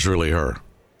 So it was really her.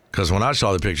 Because when I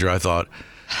saw the picture, I thought,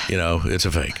 it's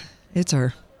a fake. It's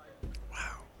her.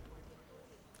 Wow.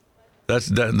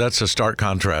 That's a stark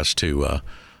contrast to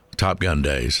Top Gun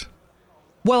days.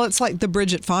 Well, it's like the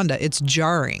Bridget Fonda. It's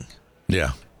jarring.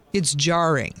 Yeah. It's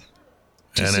jarring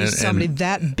to see somebody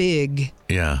that big.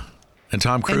 Yeah. And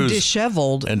Tom Cruise. And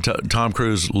disheveled. And Tom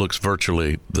Cruise looks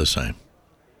virtually the same.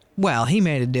 Well, he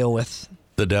made a deal with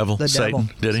the devil, Satan,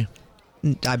 did he?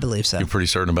 I believe so. You're pretty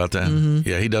certain about that? Mm-hmm.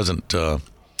 Yeah, he doesn't.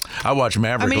 I watched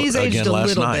Maverick he's aged again a last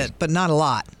little night. bit, but not a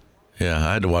lot. Yeah,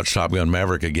 I had to watch Top Gun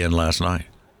Maverick again last night.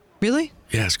 Really?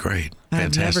 Yeah, it's great.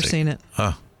 I've never seen it.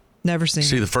 Never seen it.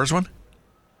 See the first one?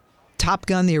 Top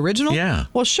Gun, the original? Yeah.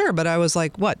 Well, sure, but I was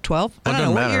like, what, 12? Well, I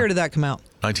don't know. What year did that come out?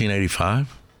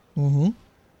 1985.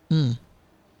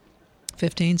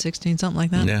 15, 16, something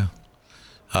like that? Yeah.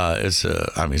 It's an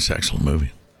excellent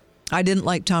movie. I didn't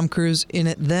like Tom Cruise in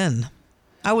it then.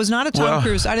 I was not a Tom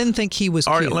Cruise. I didn't think he was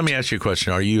cute. Let me ask you a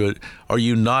question. Are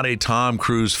you not a Tom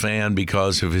Cruise fan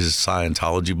because of his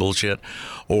Scientology bullshit,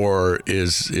 or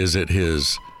is it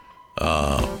his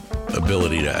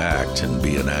ability to act and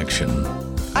be in action?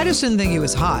 I just didn't think he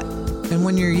was hot. And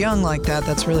when you're young like that,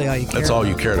 that's really all you care That's all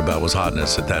about. you cared about was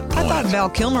hotness at that point. I thought Val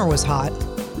Kilmer was hot.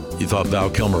 You thought Val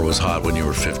Kilmer was hot when you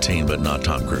were 15, but not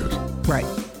Tom Cruise. Right.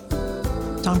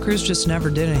 Tom Cruise just never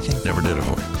did anything. Never did it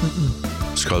for you.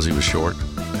 It's because he was short.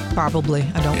 Probably.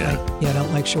 I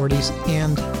don't like shorties.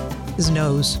 And his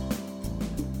nose.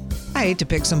 I hate to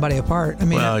pick somebody apart. I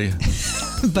mean,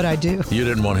 but I do. You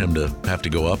didn't want him to have to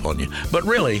go up on you. But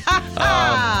really,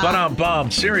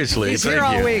 seriously, He's thank here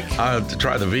all you. week. I have to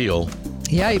try the veal.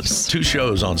 Yipes. 2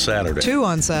 shows on Saturday. 2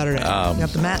 on Saturday.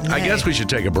 Got the matinee. I guess we should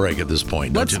take a break at this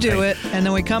point. Let's do it. And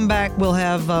then we come back, we'll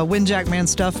have Win Jackman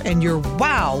stuff and your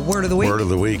Word of the Week. Word of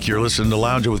the Week. You're listening to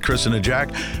Lounge with Kristen and Jack,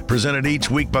 presented each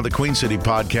week by the Queen City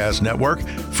Podcast Network.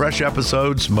 Fresh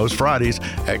episodes most Fridays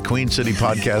at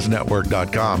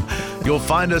queencitypodcastnetwork.com. You'll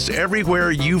find us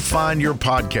everywhere you find your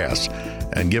podcasts.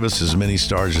 And give us as many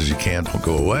stars as you can. Don't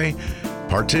go away.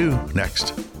 Part 2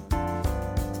 next.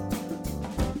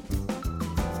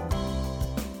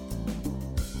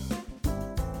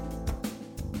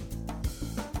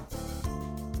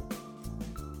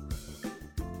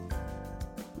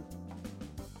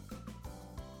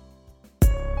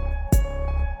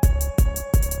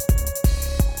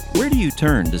 Where do you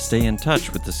turn to stay in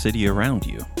touch with the city around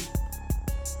you?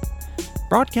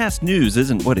 Broadcast news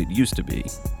isn't what it used to be,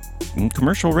 and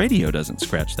commercial radio doesn't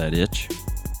scratch that itch.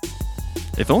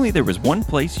 If only there was one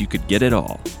place you could get it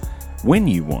all, when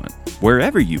you want,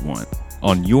 wherever you want,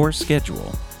 on your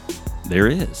schedule. There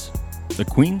is, the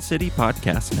Queen City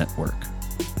Podcast Network.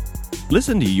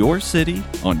 Listen to your city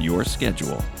on your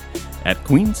schedule at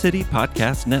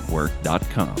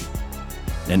queencitypodcastnetwork.com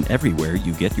and everywhere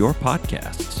you get your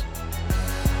podcasts.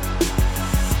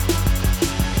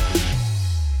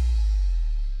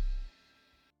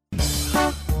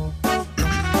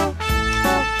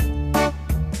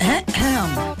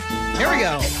 Here we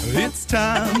go. It's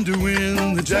time to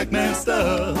win the Jackman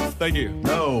stuff. Thank you.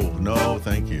 No,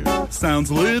 thank you.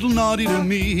 Sounds a little naughty to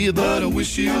me, but I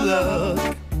wish you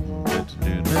luck. Let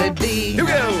it be. Here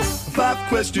we go. 5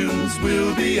 questions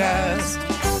will be asked.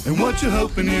 And what you're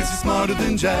hoping is you're smarter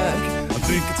than Jack. I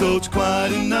think I told you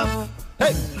quite enough.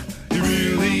 Hey, it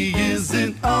really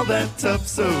isn't all that tough.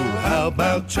 So how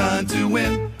about trying to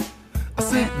win? I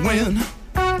said win.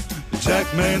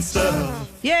 Jackman stuff.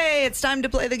 Yay, it's time to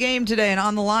play the game today. And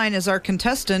on the line is our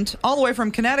contestant, all the way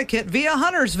from Connecticut via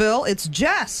Huntersville. It's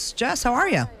Jess. Jess, how are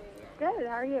you? Good.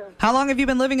 How are you? How long have you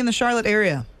been living in the Charlotte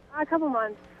area? A couple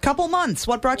months. Couple months.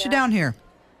 What brought you down here?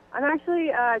 I'm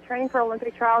actually training for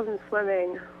Olympic trials in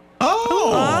swimming.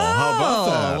 Oh, how about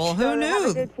that? Well, who So I have knew?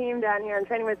 a good team down here. I'm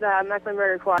training with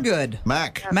Mecklenburger Quad. Good.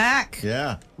 Mac. Mac.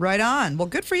 Yeah. Right on. Well,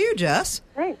 good for you, Jess.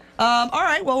 Thanks. All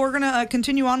right. Well, we're going to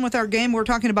continue on with our game. We're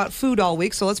talking about food all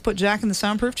week, so let's put Jack in the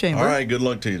soundproof chamber. All right, good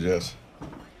luck to you, Jess.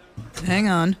 Hang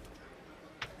on.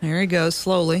 There he goes,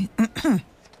 slowly.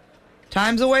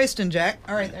 Time's a-wasting, Jack.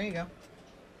 All right, there you go.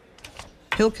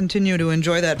 He'll continue to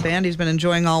enjoy that band he's been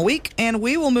enjoying all week, and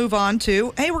we will move on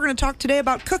to, hey, we're going to talk today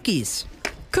about cookies.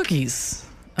 Cookies.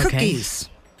 Okay. Cookies.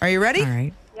 Are you ready? All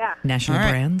right. Yeah. National All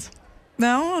right. brands.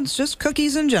 No, it's just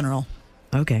cookies in general.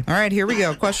 Okay. All right, here we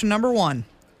go. Question number 1.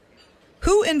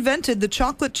 Who invented the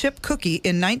chocolate chip cookie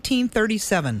in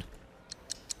 1937?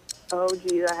 Oh,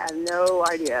 geez, I have no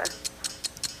idea.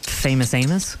 Famous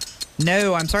Amos.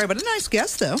 No, I'm sorry, but a nice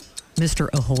guess, though. Mr.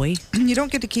 Ahoy. You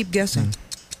don't get to keep guessing.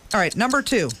 All right, number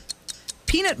 2.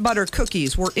 Peanut butter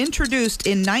cookies were introduced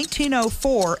in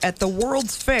 1904 at the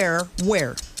World's Fair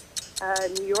where?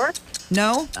 New York?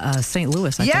 No? St.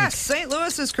 Louis, I Yes, think. St.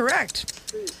 Louis is correct.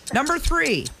 Number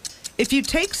 3. If you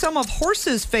take some of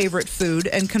Horse's favorite food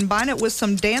and combine it with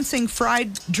some dancing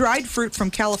fried dried fruit from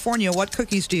California, what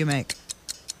cookies do you make?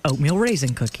 Oatmeal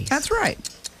raisin cookies. That's right.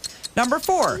 Number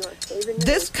 4,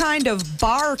 this kind of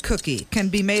bar cookie can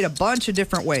be made a bunch of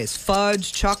different ways.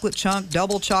 Fudge, chocolate chunk,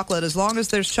 double chocolate. As long as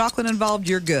there's chocolate involved,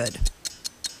 you're good.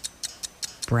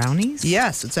 Brownies?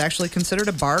 Yes, it's actually considered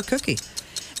a bar cookie.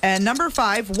 And number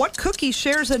 5, what cookie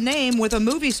shares a name with a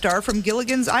movie star from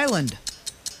Gilligan's Island?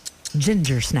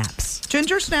 Ginger snaps.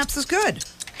 Ginger snaps is good.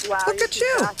 Wow, Look at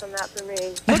you. Pass on that for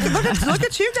me. Look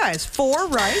at you guys. 4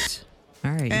 right.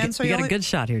 All right. And You so got only- a good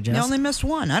shot here, Jess. You only missed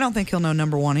 1. I don't think he'll know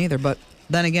number 1 either, but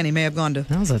then again, he may have gone to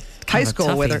That was a high kind of school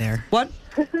toughie with her. there. What?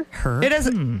 Her? It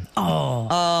isn't. Oh,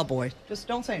 Oh, boy. Just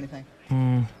don't say anything.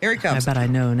 Here he I comes. bet I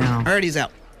know now. All right, he's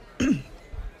out.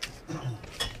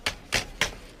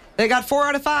 They got 4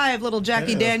 out of 5, little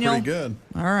Jackie Daniel. Pretty good.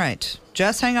 All right.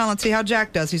 Jess, hang on. Let's see how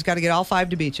Jack does. He's got to get all 5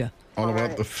 to beat you. All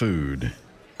about the food.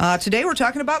 Today we're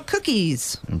talking about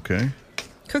cookies. Okay.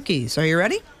 Cookies. Are you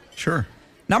ready? Sure.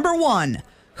 Number 1.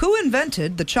 Who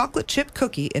invented the chocolate chip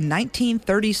cookie in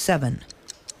 1937?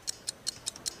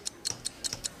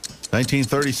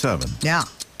 1937. Yeah.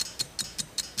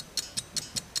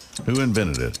 Who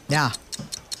invented it? Yeah.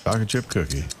 Chocolate chip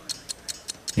cookie.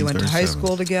 You went to high 1937.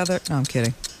 school together? No, I'm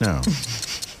kidding. No.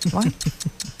 What?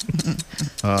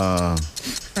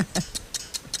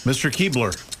 Mr.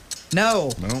 Keebler.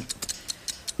 No. No.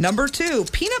 Number 2.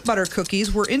 Peanut butter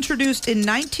cookies were introduced in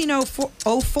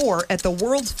 1904 at the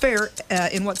World's Fair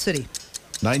in what city?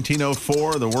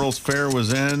 1904, the World's Fair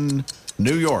was in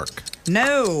New York.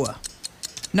 No.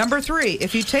 Number 3.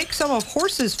 If you take some of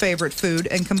Horse's favorite food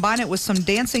and combine it with some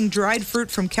dancing dried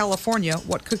fruit from California,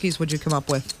 what cookies would you come up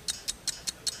with?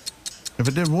 If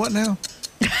it did what now?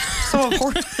 Some of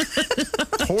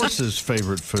Horse's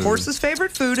favorite food. Horse's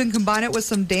favorite food and combine it with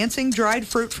some dancing dried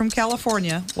fruit from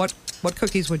California, what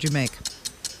cookies would you make?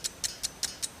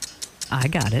 I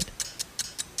got it.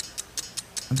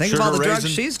 Think of all the drugs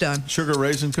she's done. Sugar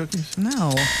raisin cookies?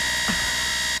 No.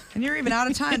 And you're even out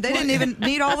of time. They didn't even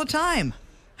need all the time.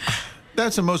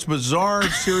 That's the most bizarre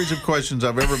series of questions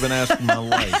I've ever been asked in my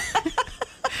life.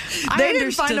 They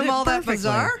didn't find them all that perfectly.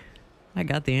 bizarre. I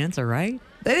got the answer right.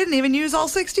 They didn't even use all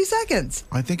 60 seconds.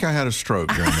 I think I had a stroke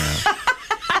during that.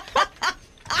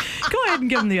 Go ahead and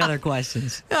give them the other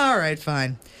questions. All right,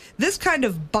 fine. This kind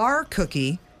of bar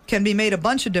cookie can be made a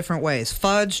bunch of different ways.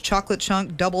 Fudge, chocolate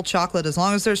chunk, double chocolate. As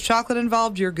long as there's chocolate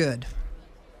involved, you're good.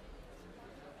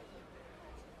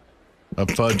 A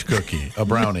fudge cookie. A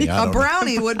brownie. I A don't know.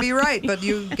 brownie would be right, but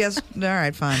you guessed. All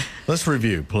right, fine. Let's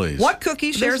review, please. What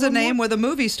cookie shares a name with a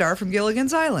movie star from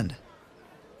Gilligan's Island?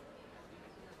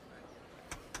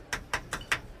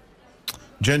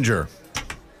 Ginger.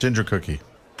 Ginger cookie.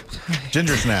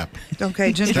 Ginger snap.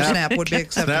 Okay, ginger snap would be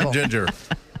acceptable. Snap ginger.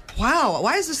 Wow,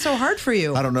 why is this so hard for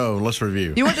you? I don't know. Let's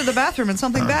review. You went to the bathroom and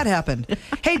something bad happened.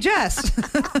 Hey, Jess.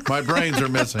 My brains are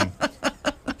missing.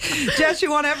 Jess, you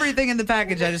want everything in the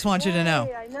package. I just want you to know.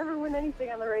 Hey, I never win anything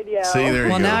on the radio. See, there you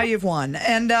Well, go. now you've won.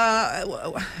 And,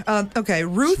 okay,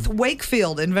 Ruth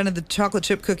Wakefield invented the chocolate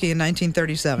chip cookie in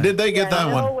 1937. Did they get that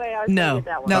no one? way I was No. gonna get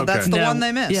that one. No, Okay. that's the one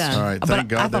they missed. Yeah. All right, But thank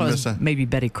God I thought they it missed was that. maybe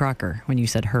Betty Crocker when you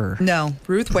said her. No,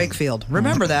 Ruth Wakefield.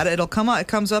 Remember that. It'll come up. It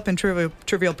comes up in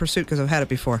Trivial Pursuit because I've had it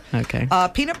before. Okay.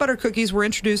 Peanut butter cookies were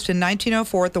introduced in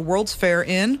 1904 at the World's Fair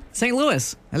in... St.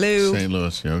 Louis. Hello. St.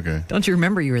 Louis. Yeah, okay. Don't you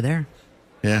remember you were there?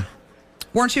 Yeah.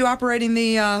 Weren't you operating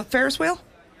the Ferris wheel?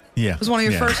 Yeah. It was one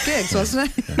of your first gigs,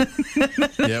 wasn't it?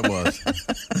 Yeah, it was.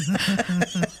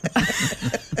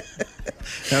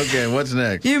 Okay, what's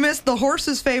next? You missed the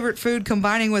horse's favorite food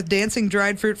combining with dancing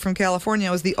dried fruit from California.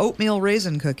 It was the oatmeal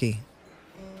raisin cookie.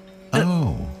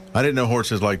 Oh. I didn't know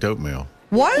horses liked oatmeal.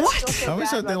 What? I always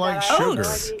thought they liked sugar.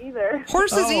 Either.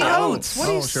 Horses eat oats. What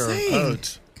are you sure. saying?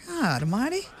 Oats. God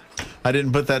almighty. I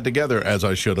didn't put that together as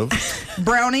I should have.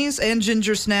 Brownies and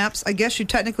ginger snaps. I guess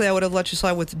I would have let you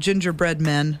slide with gingerbread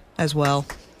men as well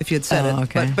if you had said it.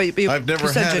 Okay. But you, I've never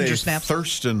you said had ginger a snaps.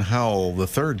 Thurston Howell the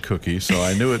third cookie, so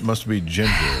I knew it must be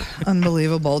ginger.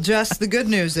 Unbelievable. Jess, the good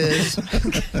news is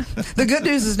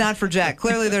not for Jack.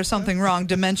 Clearly there's something wrong.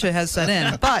 Dementia has set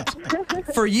in. But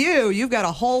for you've got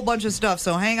a whole bunch of stuff.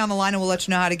 So hang on the line and we'll let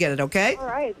you know how to get it, okay? All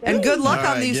right. And good luck All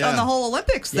on right, these yeah. on the whole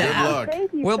Olympics thing. Good luck.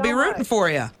 Thank you We'll so be rooting much. for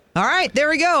you. All right, there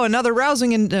we go. Another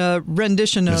rousing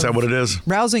rendition of Is that what it is?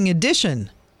 rousing edition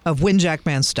of Win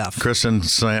Jackman stuff. Kristen,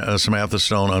 Samantha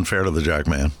Stone, unfair to the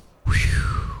Jackman.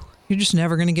 You're just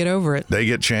never going to get over it. They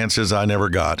get chances I never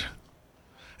got.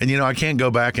 And, I can't go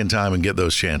back in time and get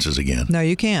those chances again. No,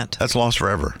 you can't. That's lost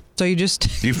forever. So you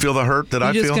just Do you feel the hurt that I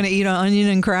you're feel? just going to eat an onion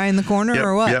and cry in the corner, Yep,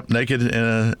 or what? Yep, naked in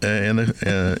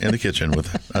the kitchen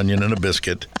with onion and a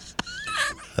biscuit.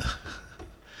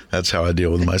 That's how I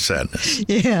deal with my sadness.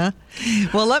 Yeah.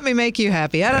 Well, let me make you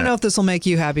happy. I don't know if this will make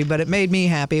you happy, but it made me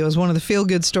happy. It was one of the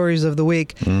feel-good stories of the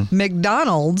week.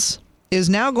 McDonald's is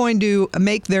now going to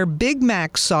make their Big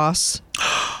Mac sauce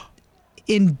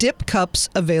in dip cups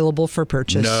available for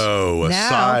purchase. No,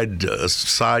 a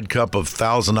side cup of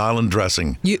Thousand Island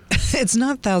dressing. It's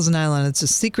not Thousand Island. It's a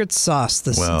secret sauce.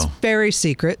 It's very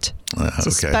secret. It's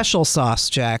a special sauce,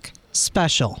 Jack.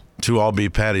 Special. 2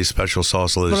 all-beef patties, special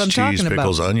sauce, lettuce, cheese,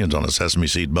 pickles, onions on a sesame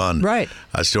seed bun. Right.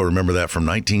 I still remember that from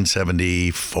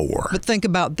 1974. But think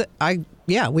about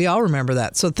we all remember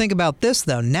that. So think about this,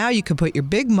 though. Now you can put your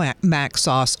Big Mac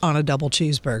sauce on a double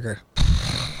cheeseburger.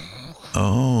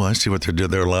 Oh, I see what they're doing.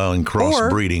 They're allowing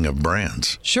crossbreeding of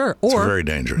brands. Sure. It's or very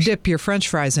dangerous. Dip your French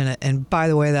fries in it. And by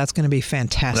the way, that's going to be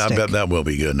fantastic. I bet that will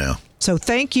be good now. So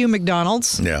thank you,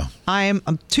 McDonald's. Yeah. I'm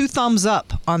 2 thumbs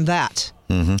up on that.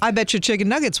 Mm-hmm. I bet your chicken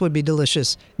nuggets would be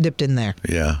delicious dipped in there.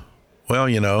 Yeah.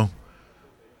 Well,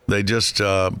 they just,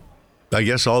 I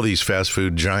guess all these fast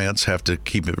food giants have to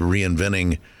keep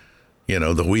reinventing,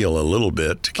 the wheel a little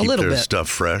bit to keep their stuff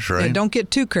fresh, right? Yeah, don't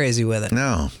get too crazy with it.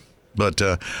 No. But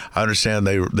I understand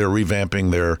they're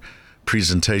revamping their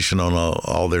presentation on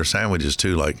all their sandwiches,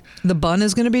 too. Like the bun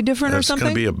is going to be different or something?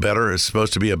 It's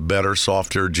supposed to be a better,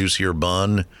 softer, juicier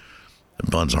bun. The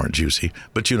buns aren't juicy,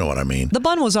 but you know what I mean. The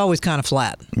bun was always kind of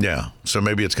flat. Yeah. So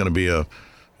maybe it's going to be a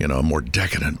more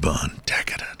decadent bun.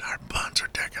 Decadent. Our buns are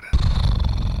decadent.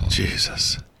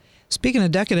 Jesus. Speaking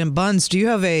of decadent buns, do you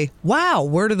have a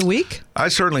word of the week? I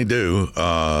certainly do.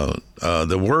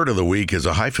 The word of the week is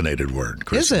a hyphenated word,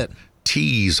 Kristen. Is it?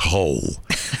 Tease hole.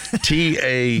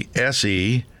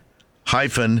 TASE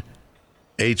hyphen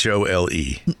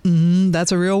HOLE.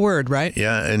 That's a real word, right?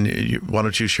 Yeah. And why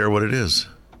don't you share what it is?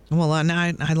 Well,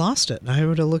 I lost it. I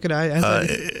would have looked at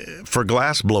it. For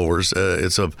glass blowers,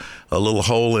 it's a little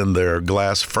hole in their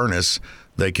glass furnace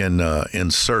they can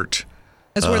insert.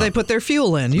 That's where they put their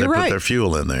fuel in. You're right. They put their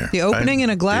fuel in there. The opening in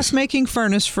a glass-making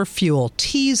furnace for fuel.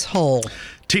 Tease hole.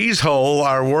 Tease hole,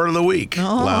 our word of the week,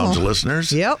 lounge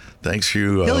listeners. Yep. Thanks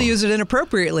you. He'll use it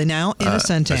inappropriately now in a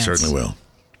sentence. I certainly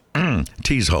will.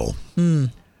 Tease hole.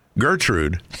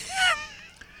 Gertrude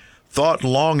thought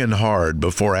long and hard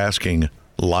before asking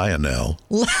Lionel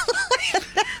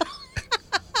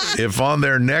if on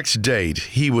their next date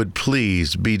he would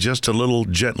please be just a little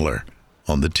gentler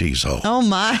on the tease hole. Oh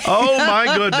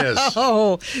my goodness.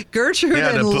 Oh, Gertrude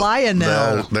and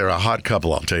Lionel. They're a hot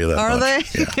couple, I'll tell you that Are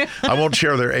much. they? Yeah. I won't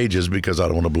share their ages because I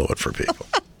don't want to blow it for people.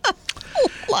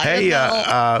 Hey,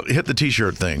 hit the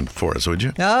t-shirt thing for us, would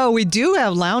you? Oh, we do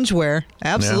have loungewear.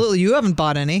 Absolutely. Yeah. You haven't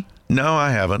bought any. No,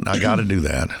 I haven't. I got to do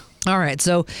that. All right,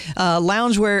 so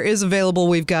loungewear is available.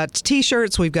 We've got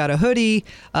T-shirts, we've got a hoodie,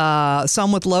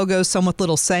 some with logos, some with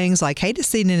little sayings like "Hey to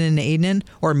Seating and Aiden"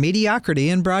 or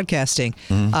 "Mediocrity in Broadcasting."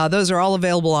 Those are all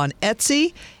available on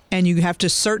Etsy, and you have to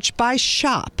search by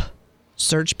shop.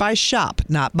 Search by shop,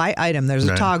 not by item. There's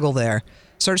a toggle there.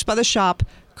 Search by the shop.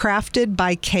 Crafted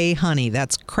by K Honey.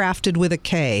 That's crafted with a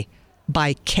K.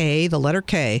 By K, the letter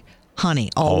K,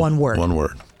 Honey. All one word. One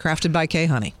word. Crafted by K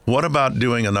Honey. What about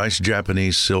doing a nice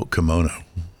Japanese silk kimono?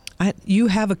 You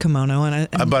have a kimono,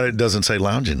 but it doesn't say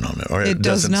lounging on it, or it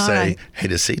doesn't say "Hey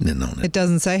to Seating" on it. It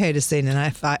doesn't say "Hey to Seating."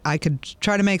 I could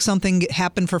try to make something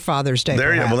happen for Father's Day.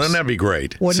 There you go. Well, then that'd be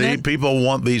great. People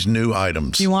want these new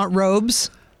items. You want robes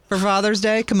for Father's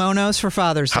Day, kimonos for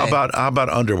Father's Day. How about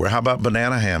underwear? How about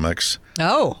banana hammocks?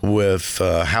 Oh, with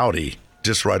howdy.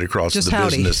 Just right across the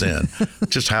business end.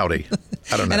 Just howdy.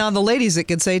 I don't know. And on the ladies, it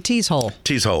could say tease hole.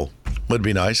 Tease hole. Would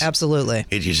be nice. Absolutely.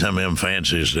 Get you some of them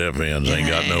fancy stuff ends. Ain't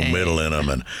got no middle in them.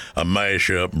 And a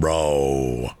mash-up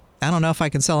bra. I don't know if I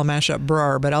can sell a mash-up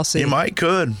bra, but I'll see. You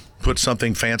could. Put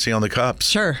something fancy on the cups.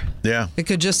 Sure. Yeah. It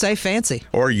could just say fancy.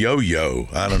 Or yo-yo.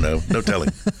 I don't know. No telling.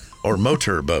 Or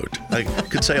motor boat. I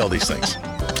could say all these things.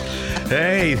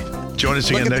 Hey. Join us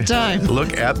again. Look at the time.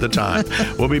 Look at the time.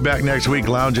 We'll be back next week.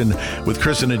 Lounging with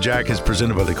Kristen and Jack is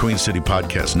presented by the Queen City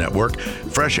Podcast Network.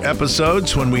 Fresh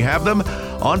episodes when we have them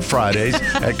on Fridays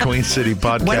at Queen City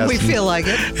Podcast. When we feel like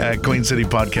it. At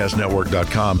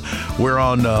QueenCityPodcastNetwork.com. We're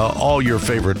on all your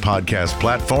favorite podcast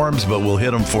platforms, but we'll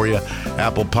hit them for you.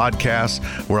 Apple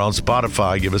Podcasts. We're on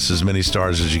Spotify. Give us as many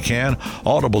stars as you can.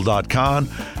 Audible.com.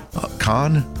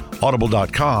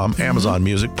 Audible.com, Amazon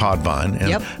Music, Podvine,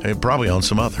 and probably on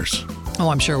some others. Oh,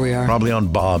 I'm sure we are. Probably on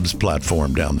Bob's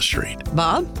platform down the street.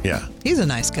 Bob? Yeah. He's a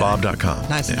nice guy. Bob.com.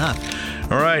 Nice enough.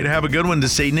 All right. Have a good one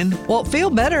this evening. Well, feel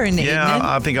better in the evening. Yeah,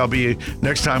 I think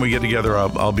next time we get together,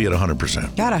 I'll be at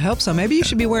 100%. God, I hope so. Maybe you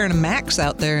should be wearing a Max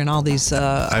out there and all these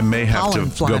I may have to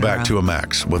go back around. to a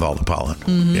Max with all the pollen.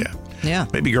 Mm-hmm. Yeah. Yeah.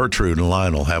 Maybe Gertrude and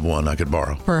Lionel have one I could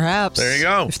borrow. Perhaps. There you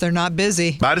go. If they're not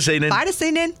busy. Bye this evening. Bye this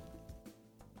evening.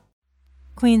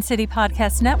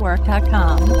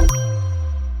 QueenCityPodcastNetwork.com.